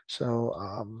 So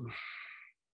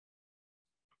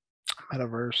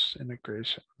metaverse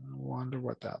integration. I wonder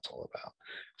what that's all about.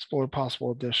 Explore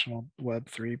possible additional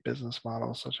Web3 business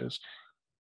models such as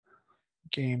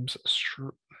games,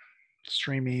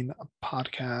 streaming,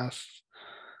 podcasts,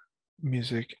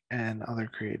 music, and other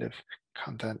creative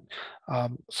content.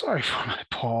 Sorry for my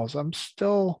pause. I'm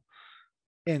still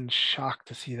in shock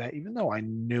to see that, even though I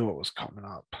knew it was coming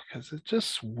up, because it's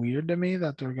just weird to me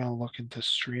that they're going to look into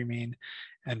streaming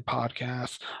and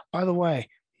podcasts. By the way,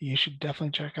 you should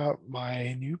definitely check out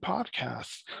my new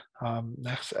podcast.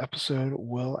 Next episode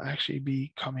will actually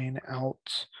be coming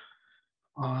out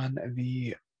on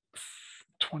the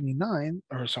 29th,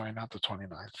 or sorry, not the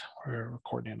 29th. We're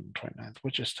recording on the 29th,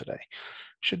 which is today.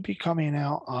 Should be coming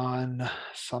out on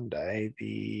Sunday,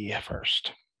 the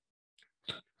 1st.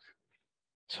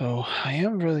 So I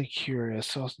am really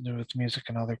curious. It also to do with music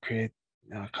and other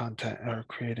content or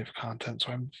creative content.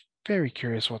 So I'm very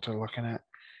curious what they're looking at.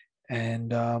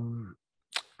 And I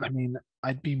mean,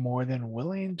 I'd be more than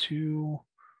willing to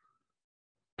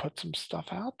put some stuff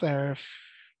out there if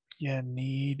you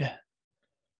need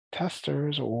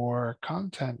testers or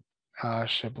content,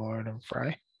 Shiblord and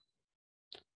Frey.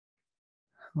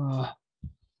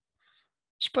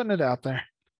 Just putting it out there.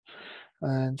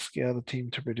 And scale the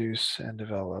team to produce and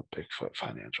develop Bigfoot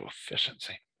financial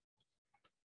efficiency.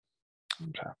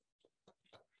 Okay.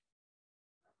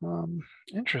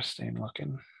 Interesting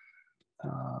looking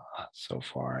so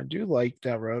far. I do like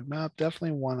that roadmap.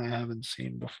 Definitely one I haven't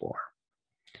seen before.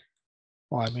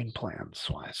 Well, I mean plans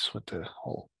wise with the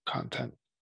whole content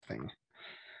thing.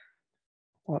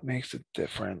 What makes it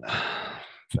different?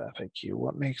 FAQ.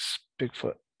 What makes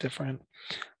Bigfoot different?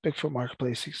 Bigfoot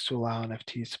Marketplace seeks to allow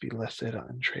NFTs to be listed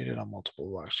and traded on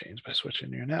multiple blockchains by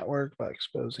switching your network, by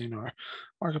exposing our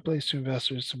marketplace to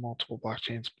investors to multiple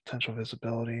blockchains, potential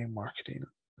visibility, marketing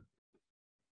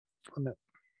limit.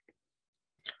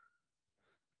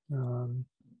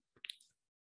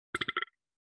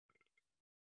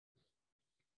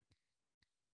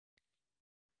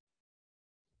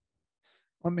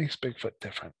 What makes Bigfoot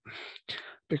different?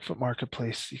 Bigfoot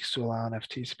Marketplace seeks to allow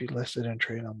NFTs to be listed and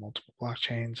traded on multiple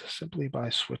blockchains simply by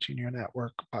switching your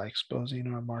network, by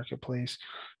exposing our marketplace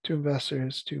to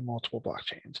investors to multiple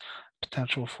blockchains.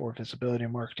 Potential for visibility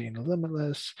and marketing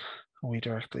limitless. We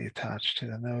directly attach to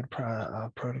the node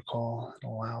protocol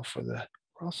and allow for the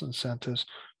cross incentives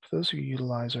for those who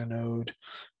utilize our node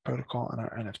protocol on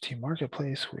our NFT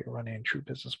marketplace. We are running a true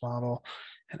business model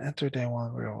and enter day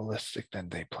one realistic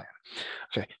 10-day plan.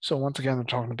 Okay, so once again, I'm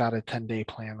talking about a 10-day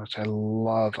plan, which I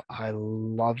love. I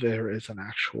love there is an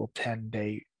actual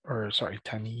 10-day, or sorry,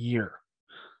 10-year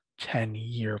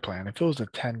plan. If it was a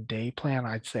 10-day plan,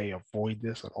 I'd say avoid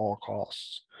this at all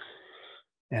costs.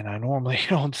 And I normally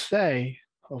don't say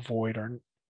avoid or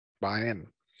buy in.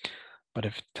 But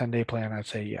if 10-day plan, I'd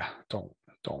say, yeah, don't.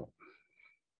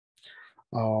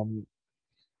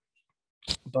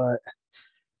 But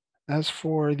as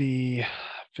for the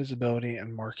visibility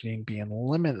and marketing being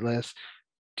limitless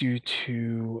due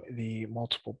to the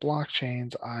multiple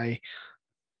blockchains, I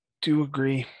do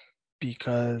agree,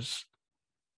 because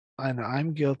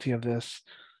I'm guilty of this,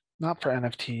 not for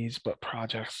NFTs, but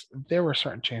projects. There were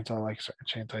certain chains I like, certain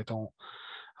chains I don't.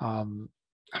 I'm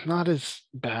not as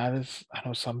bad as I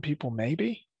know some people may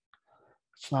be.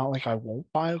 It's not like I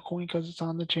won't buy a coin because it's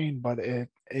on the chain, but it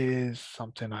is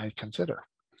something I consider.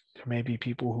 There may be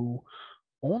people who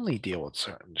only deal with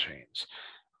certain chains.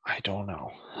 I don't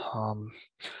know.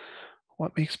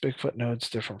 What makes Bigfoot nodes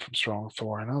different from strong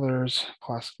Thor and others?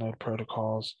 Classic node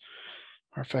protocols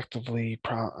are effectively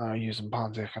using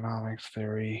Ponzi economics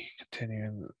theory.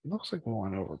 Continuing, looks like we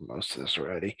went over most of this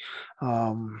already.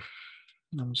 I'm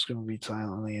just going to read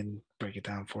silently and break it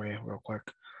down for you real quick.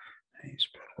 These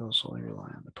protocols solely rely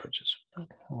on the purchase of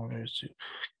orders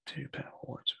to pay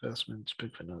awards, investments.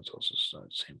 Bigfoot nodes also start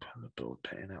the same kind of build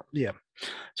paying out. Yeah.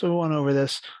 So we went over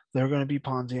this. They're going to be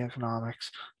Ponzi economics,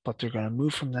 but they're going to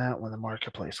move from that when the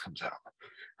marketplace comes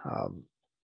out.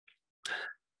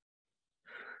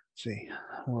 See,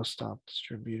 we'll stop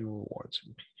distributing rewards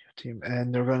team,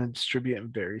 and they're going to distribute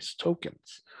in various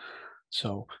tokens.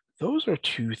 So those are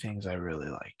two things I really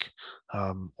like.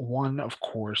 One, of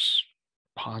course,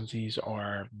 Ponzi's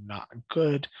are not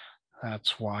good.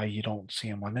 That's why you don't see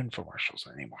them on infomercials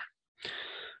anymore.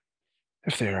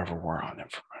 If they ever were on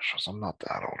infomercials, I'm not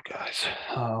that old, guys.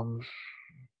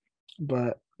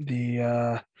 But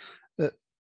the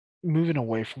moving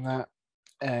away from that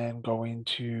and going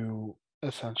to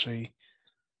essentially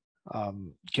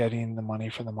getting the money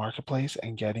from the marketplace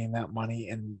and getting that money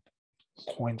in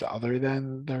coins other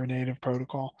than their native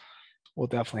protocol will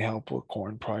definitely help with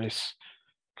coin price,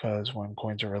 because when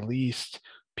coins are released,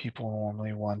 people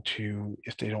normally want to,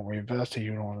 if they don't reinvest it,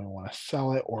 you normally want to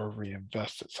sell it or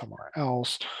reinvest it somewhere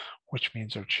else, which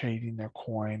means they're trading their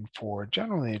coin for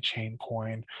generally a chain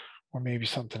coin or maybe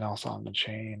something else on the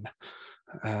chain,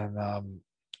 and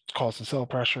causing sell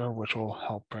pressure, which will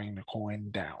help bring the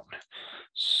coin down.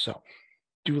 So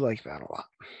do like that a lot.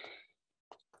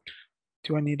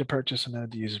 Do I need to purchase a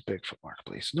node to use Bigfoot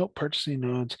Marketplace? Nope. Purchasing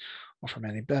nodes offer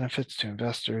many benefits to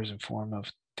investors in form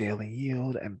of daily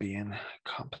yield and being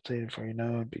compensated for your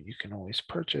node, but you can always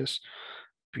purchase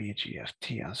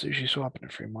BGFT on SushiSwap in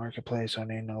a free marketplace. On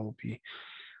a node will be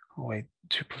a way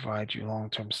to provide you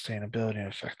long-term sustainability and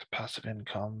effective passive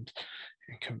income,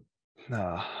 and can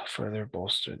further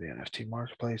bolster the NFT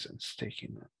marketplace and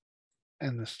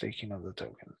the staking of the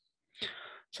token.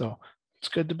 So it's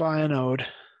good to buy a node,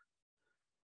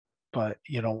 but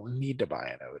you don't need to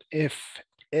buy a node if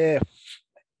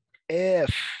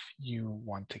you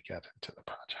want to get into the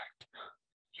project.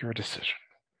 Your decision.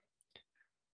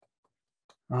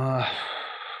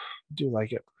 Do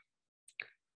like it.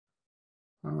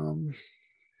 Did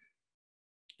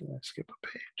I skip a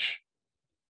page?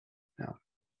 No.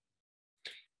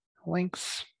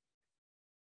 Links.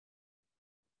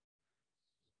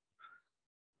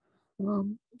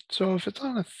 So if it's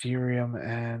on Ethereum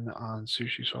and on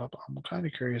SushiSwap, I'm kind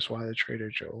of curious why the Trader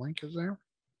Joe link is there.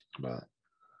 But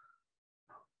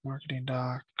marketing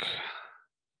doc.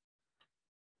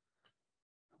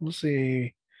 We'll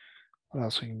see what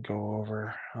else we can go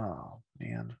over. Oh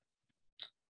man,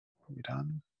 are we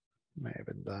done? May have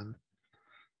been done.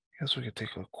 I guess we could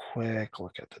take a quick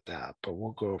look at the DApp, but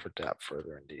we'll go over DApp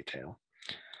further in detail.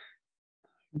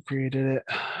 Who created it?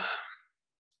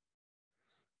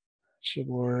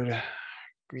 Shiblord,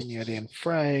 Green Yeti, and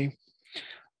Frey.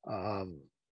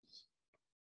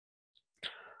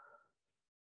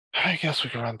 I guess we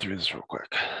can run through this real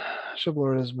quick.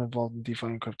 Shiblord has been involved in DeFi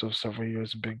and crypto for several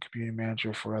years and been community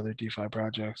manager for other DeFi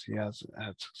projects. He has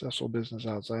had successful business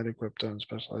outside of crypto and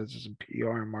specializes in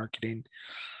PR and marketing.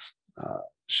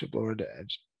 Shiblord's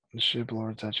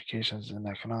education is in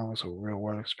economics with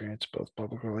real-world experience, both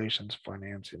public relations,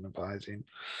 financing, advising.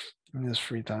 In his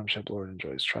free time, Shiblord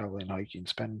enjoys traveling, hiking,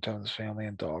 spending time with his family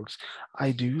and dogs.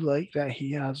 I do like that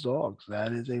he has dogs.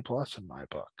 That is a plus in my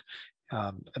book.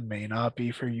 It may not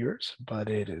be for yours, but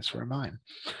it is for mine.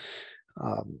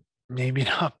 Maybe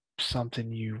not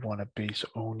something you want to base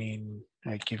owning,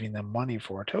 like giving them money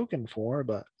for a token for,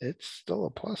 but it's still a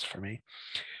plus for me.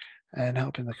 And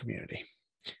helping the community.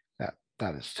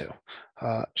 That is too.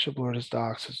 Shiblord is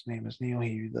docs. His name is Neil.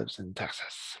 He lives in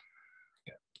Texas.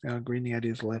 Green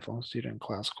Yeti is a lifelong student in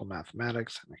classical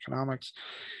mathematics and economics.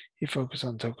 He focused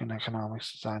on token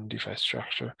economics, design, DeFi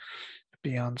structure.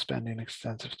 Beyond spending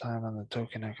extensive time on the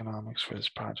token economics for this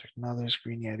project and others,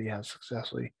 Green Yeti has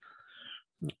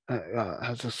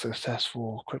a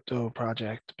successful crypto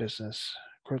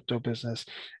business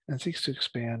and seeks to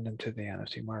expand into the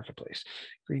NFT marketplace.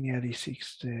 Green Yeti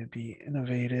seeks to be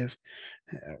innovative,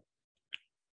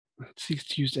 seeks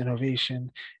to use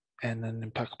innovation and an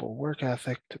impeccable work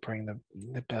ethic to bring the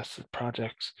best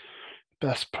product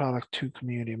to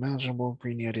community imaginable.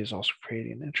 Green Yeti is also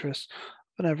creating interest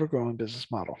of an ever-growing business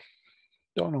model.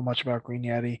 Don't know much about Green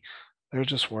Yeti. They're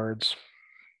just words.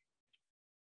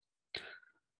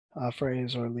 Frey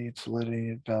is our lead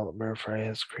Solidity developer. Frey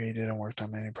has created and worked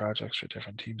on many projects for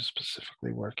different teams,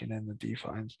 specifically working in the DeFi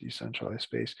and decentralized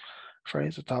space. Frey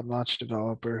is a top-notch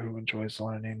developer who enjoys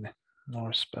learning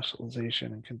more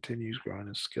specialization and continues growing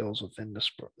his skills within the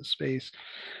space.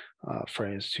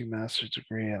 Frey has 2 master's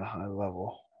degree at a high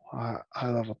level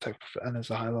tech and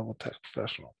is a high-level tech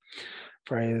professional.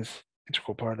 Frey is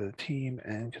integral part of the team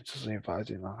and consistently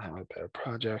advising on how to better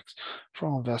projects. For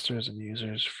all investors and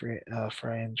users, Frey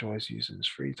enjoys using his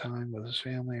free time with his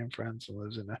family and friends and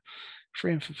lives in a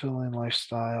free and fulfilling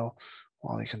lifestyle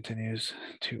while he continues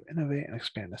to innovate and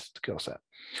expand his skill set.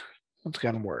 Once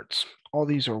again, words. All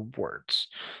these are words.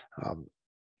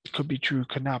 Could be true,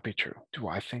 could not be true. Do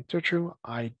I think they're true?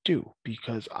 I do,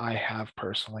 because I have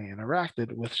personally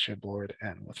interacted with Shiblord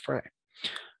and with Frey.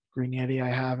 Green Yeti, I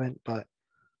haven't, but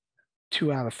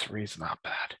 2 out of 3 is not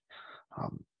bad.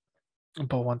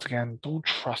 But once again, don't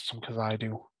trust them because I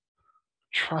do.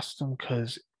 Trust them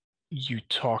because you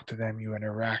talk to them, you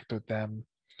interact with them,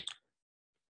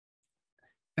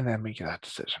 and then make that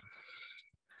decision.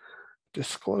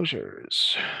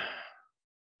 Disclosures.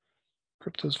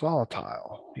 Crypto's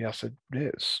volatile. Yes, it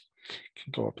is. It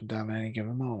can go up and down at any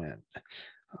given moment.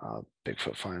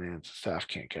 Bigfoot Finance staff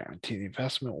can't guarantee the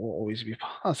investment will always be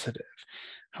positive.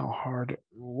 How hard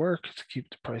we work to keep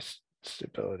the price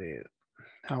stability.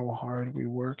 How hard we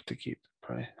work to keep the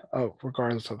price. Oh,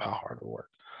 regardless of how hard we work.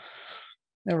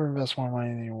 Never invest more money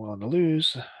than you're willing to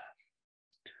lose.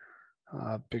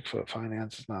 Bigfoot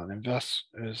Finance is not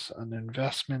is an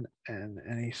investment, and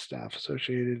any staff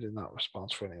associated is not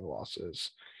responsible for any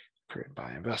losses created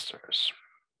by investors.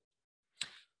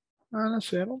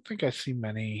 Honestly, I don't think I see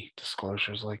many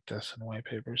disclosures like this in white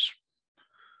papers.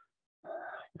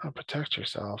 Protect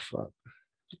yourself, but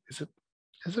is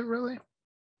it really?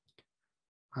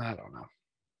 I don't know,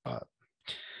 but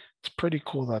it's pretty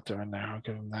cool that they're in there. I'll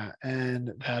give them that,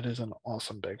 and that is an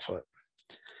awesome Bigfoot.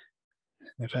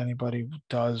 If anybody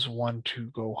does want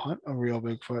to go hunt a real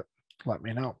Bigfoot, let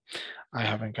me know. I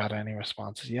haven't got any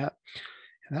responses yet.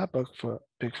 And that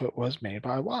Bigfoot was made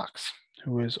by Wax,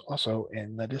 who is also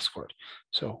in the Discord.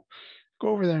 So go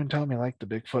over there and tell me like the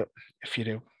Bigfoot if you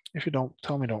do. If you don't,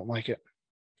 tell me don't like it.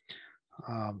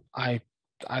 I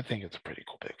think it's a pretty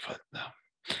cool Bigfoot though.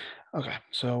 Okay,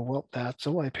 so well that's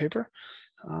a white paper.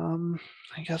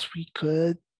 I guess we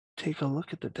could take a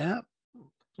look at the DApp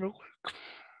real quick.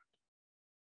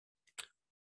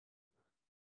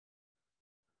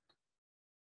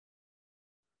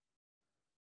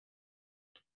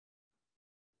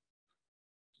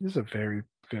 This is a very,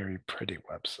 very pretty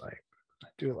website. I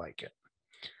do like it.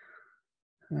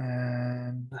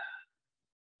 And it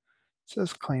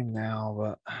says claim now,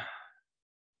 but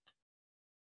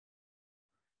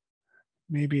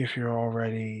maybe if you're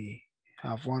already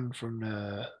have one from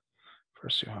the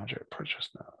first 200 purchase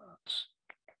notes.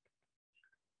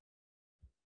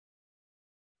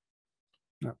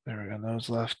 Oh, there we go. Nodes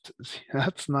left.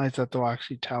 That's nice that they'll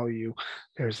actually tell you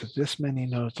there's this many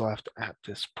nodes left at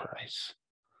this price.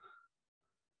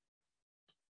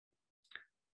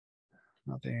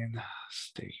 Nothing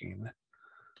staking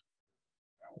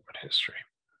reward history.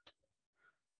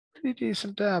 Pretty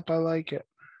decent app. I like it.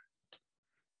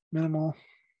 Minimal,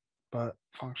 but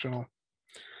functional.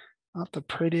 Not the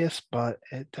prettiest, but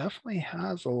it definitely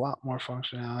has a lot more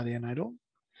functionality, and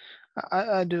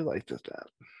I do like this app.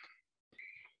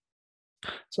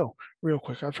 So real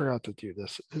quick, I forgot to do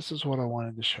this. This is what I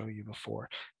wanted to show you before.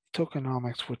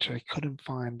 Tokenomics, which I couldn't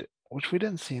find, which we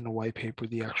didn't see in the white paper,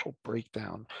 the actual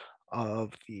breakdown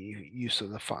of the use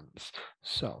of the funds.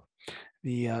 So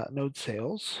the node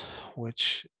sales,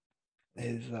 which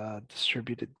is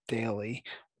distributed daily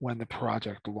when the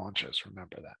project launches.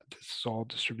 Remember that. This is all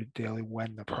distributed daily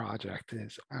when the project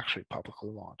is actually publicly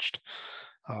launched.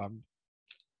 40%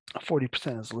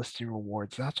 is listing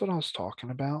rewards. That's what I was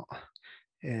talking about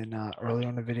in earlier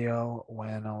in the video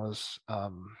when I was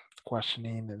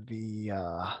questioning the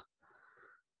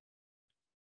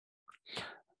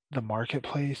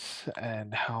marketplace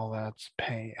and how that's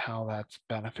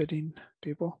benefiting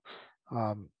people.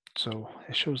 So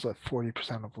it shows that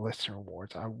 40% of listing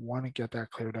rewards. I want to get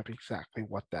that cleared up exactly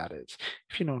what that is.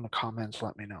 If you know in the comments,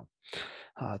 let me know.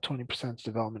 20%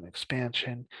 development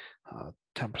expansion,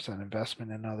 10%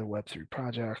 investment in other Web3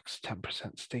 projects,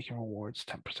 10% staking rewards,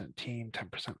 10% team,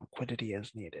 10% liquidity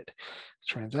as needed.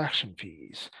 Transaction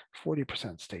fees,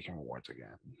 40% staking rewards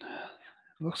again.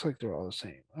 It looks like they're all the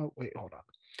same. Oh, wait, hold on.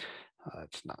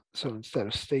 It's not. So instead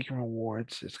of staking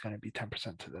rewards, it's going to be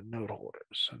 10% to the node holders.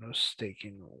 So no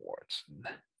staking rewards. And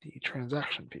the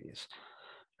transaction fees,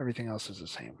 everything else is the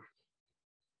same.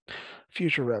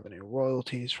 Future revenue,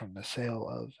 royalties from the sale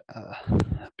of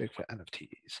Bigfoot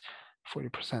NFTs.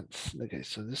 40%. Okay,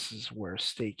 so this is where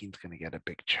staking is going to get a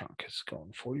big chunk. It's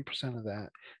going 40% of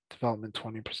that, development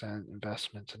 20%,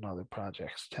 investments in other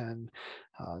projects 10,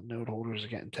 node holders are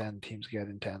getting 10, teams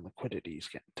getting 10, liquidity is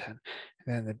getting 10, and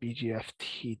then the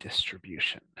BGFT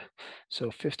distribution.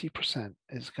 So 50%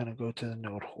 is going to go to the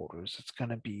node holders. It's going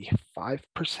to be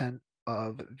 5%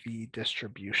 of the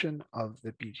distribution of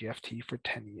the BGFT for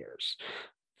 10 years.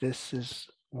 This is,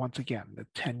 once again, the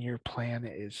 10-year plan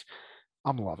is,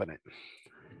 I'm loving it.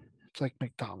 It's like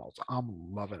McDonald's.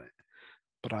 I'm loving it,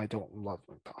 but I don't love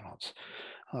McDonald's.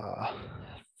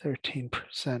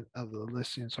 13% of the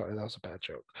listing, sorry, that was a bad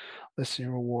joke. Listing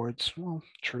rewards, well,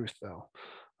 truth though.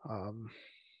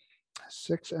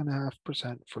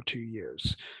 6.5% for 2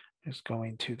 years is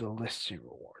going to the listing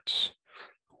rewards,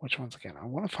 which once again, I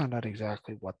want to find out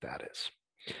exactly what that is.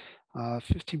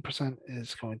 15%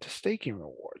 is going to staking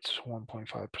rewards, 1.5%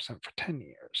 for 10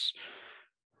 years.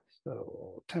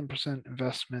 So 10%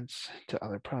 investments to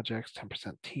other projects,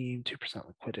 10% team, 2%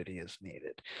 liquidity is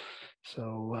needed.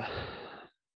 So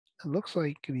it looks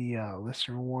like the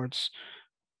listing rewards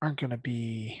aren't going to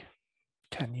be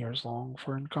 10 years long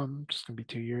for income, just going to be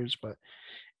 2 years, but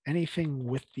anything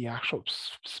with the actual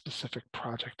specific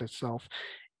project itself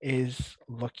is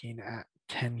looking at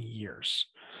 10 years.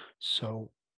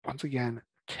 So once again,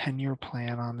 10-year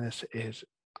plan on this is,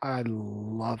 I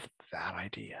love that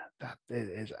idea. That it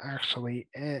is actually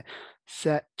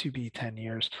set to be 10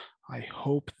 years. I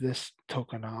hope this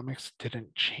tokenomics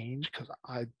didn't change because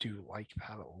I do like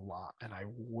that a lot, and I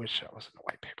wish that was in the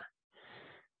white paper.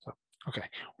 So, okay,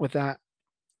 with that,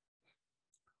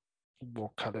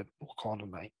 we'll cut it. We'll call it a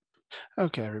night.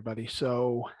 Okay, everybody.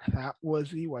 So that was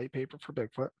the white paper for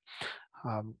Bigfoot.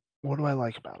 What do I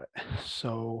like about it?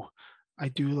 So I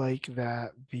do like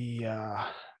that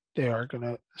they are going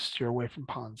to steer away from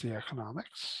Ponzi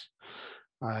economics.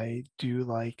 I do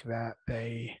like that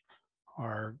they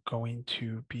are going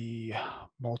to be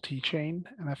multi-chain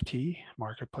NFT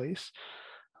marketplace.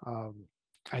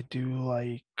 I do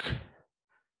like,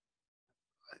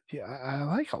 yeah, I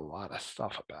like a lot of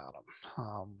stuff about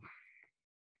them.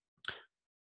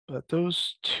 But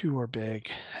those two are big.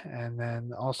 And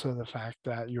then also the fact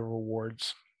that your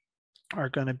rewards are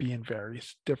going to be in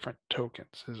various different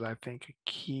tokens is, I think, a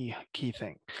key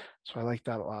thing. So I like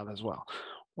that a lot as well.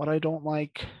 What I don't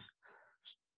like,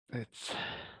 it's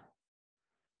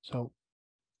so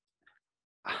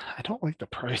I don't like the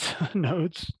price of the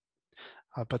nodes,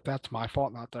 but that's my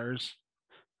fault, not theirs.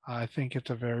 I think it's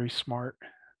a very smart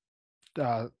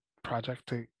project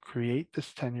to create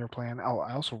this 10-year plan. Oh,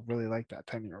 I also really like that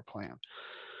 10-year plan.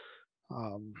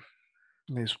 At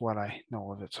least what I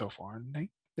know of it so far. And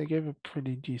they gave a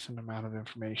pretty decent amount of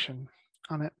information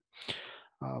on it.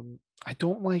 I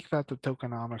don't like that the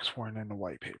tokenomics weren't in the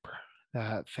white paper,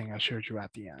 that thing I showed you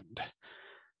at the end.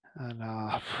 And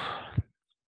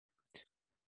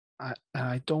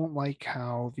I don't like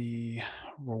how the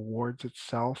rewards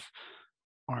itself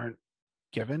aren't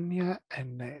given yet.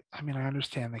 And I mean, I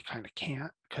understand they kind of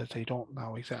can't because they don't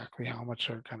know exactly how much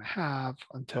they're going to have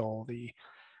until the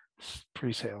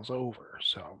pre-sale's over.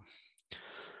 So,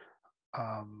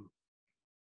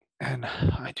 and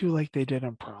I do like they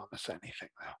didn't promise anything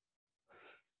though.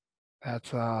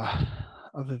 That's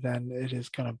other than it is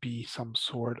going to be some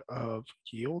sort of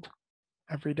yield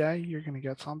every day. You're going to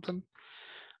get something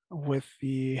with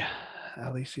the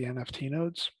at least the NFT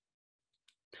nodes.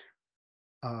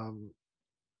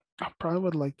 I probably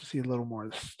would like to see a little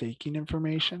more staking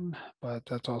information, but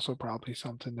that's also probably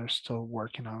something they're still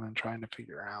working on and trying to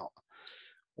figure out,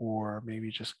 or maybe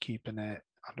just keeping it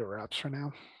under wraps for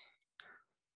now,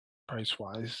 price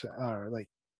wise or like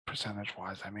percentage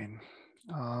wise. I mean,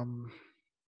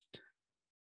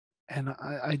 and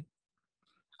I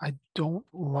don't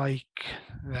like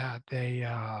that they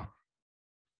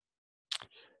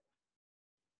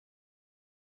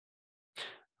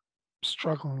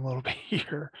struggling a little bit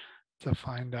here to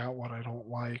find out what I don't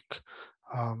like.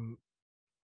 Am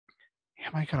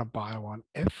I going to buy one?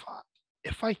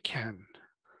 If I can,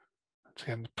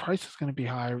 again, the price is going to be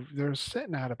high. They're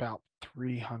sitting at about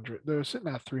 300. They're sitting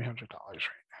at $300 right now.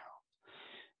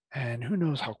 And who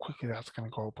knows how quickly that's going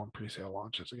to go up on pre-sale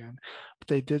launches again. But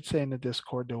they did say in the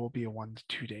Discord there will be a 1 to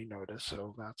 2 day notice.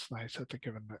 So that's nice that they're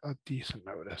giving a decent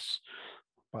notice.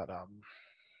 But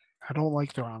I don't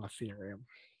like they're on Ethereum.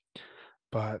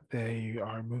 But they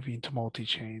are moving to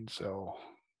multi-chain, so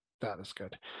that is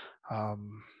good. I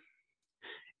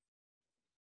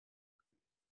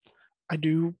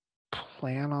do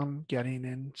plan on getting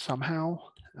in somehow.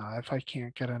 If I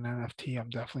can't get an NFT, I'm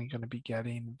definitely going to be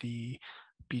getting the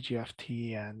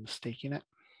BGFT and staking it.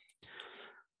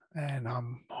 And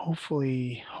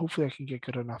hopefully I can get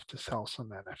good enough to sell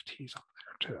some NFTs on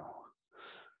there too.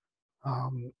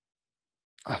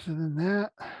 Other than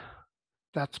that,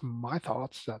 that's my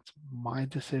thoughts. That's my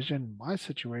decision, my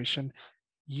situation.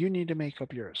 You need to make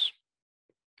up yours.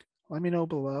 Let me know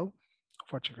below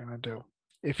what you're going to do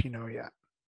if you know yet.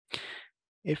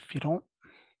 If you don't,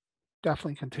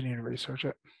 definitely continue to research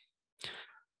it.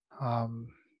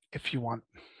 If you want.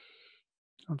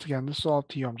 Once again, this is all up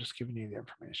to you. I'm just giving you the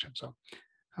information. So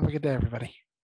have a good day, everybody.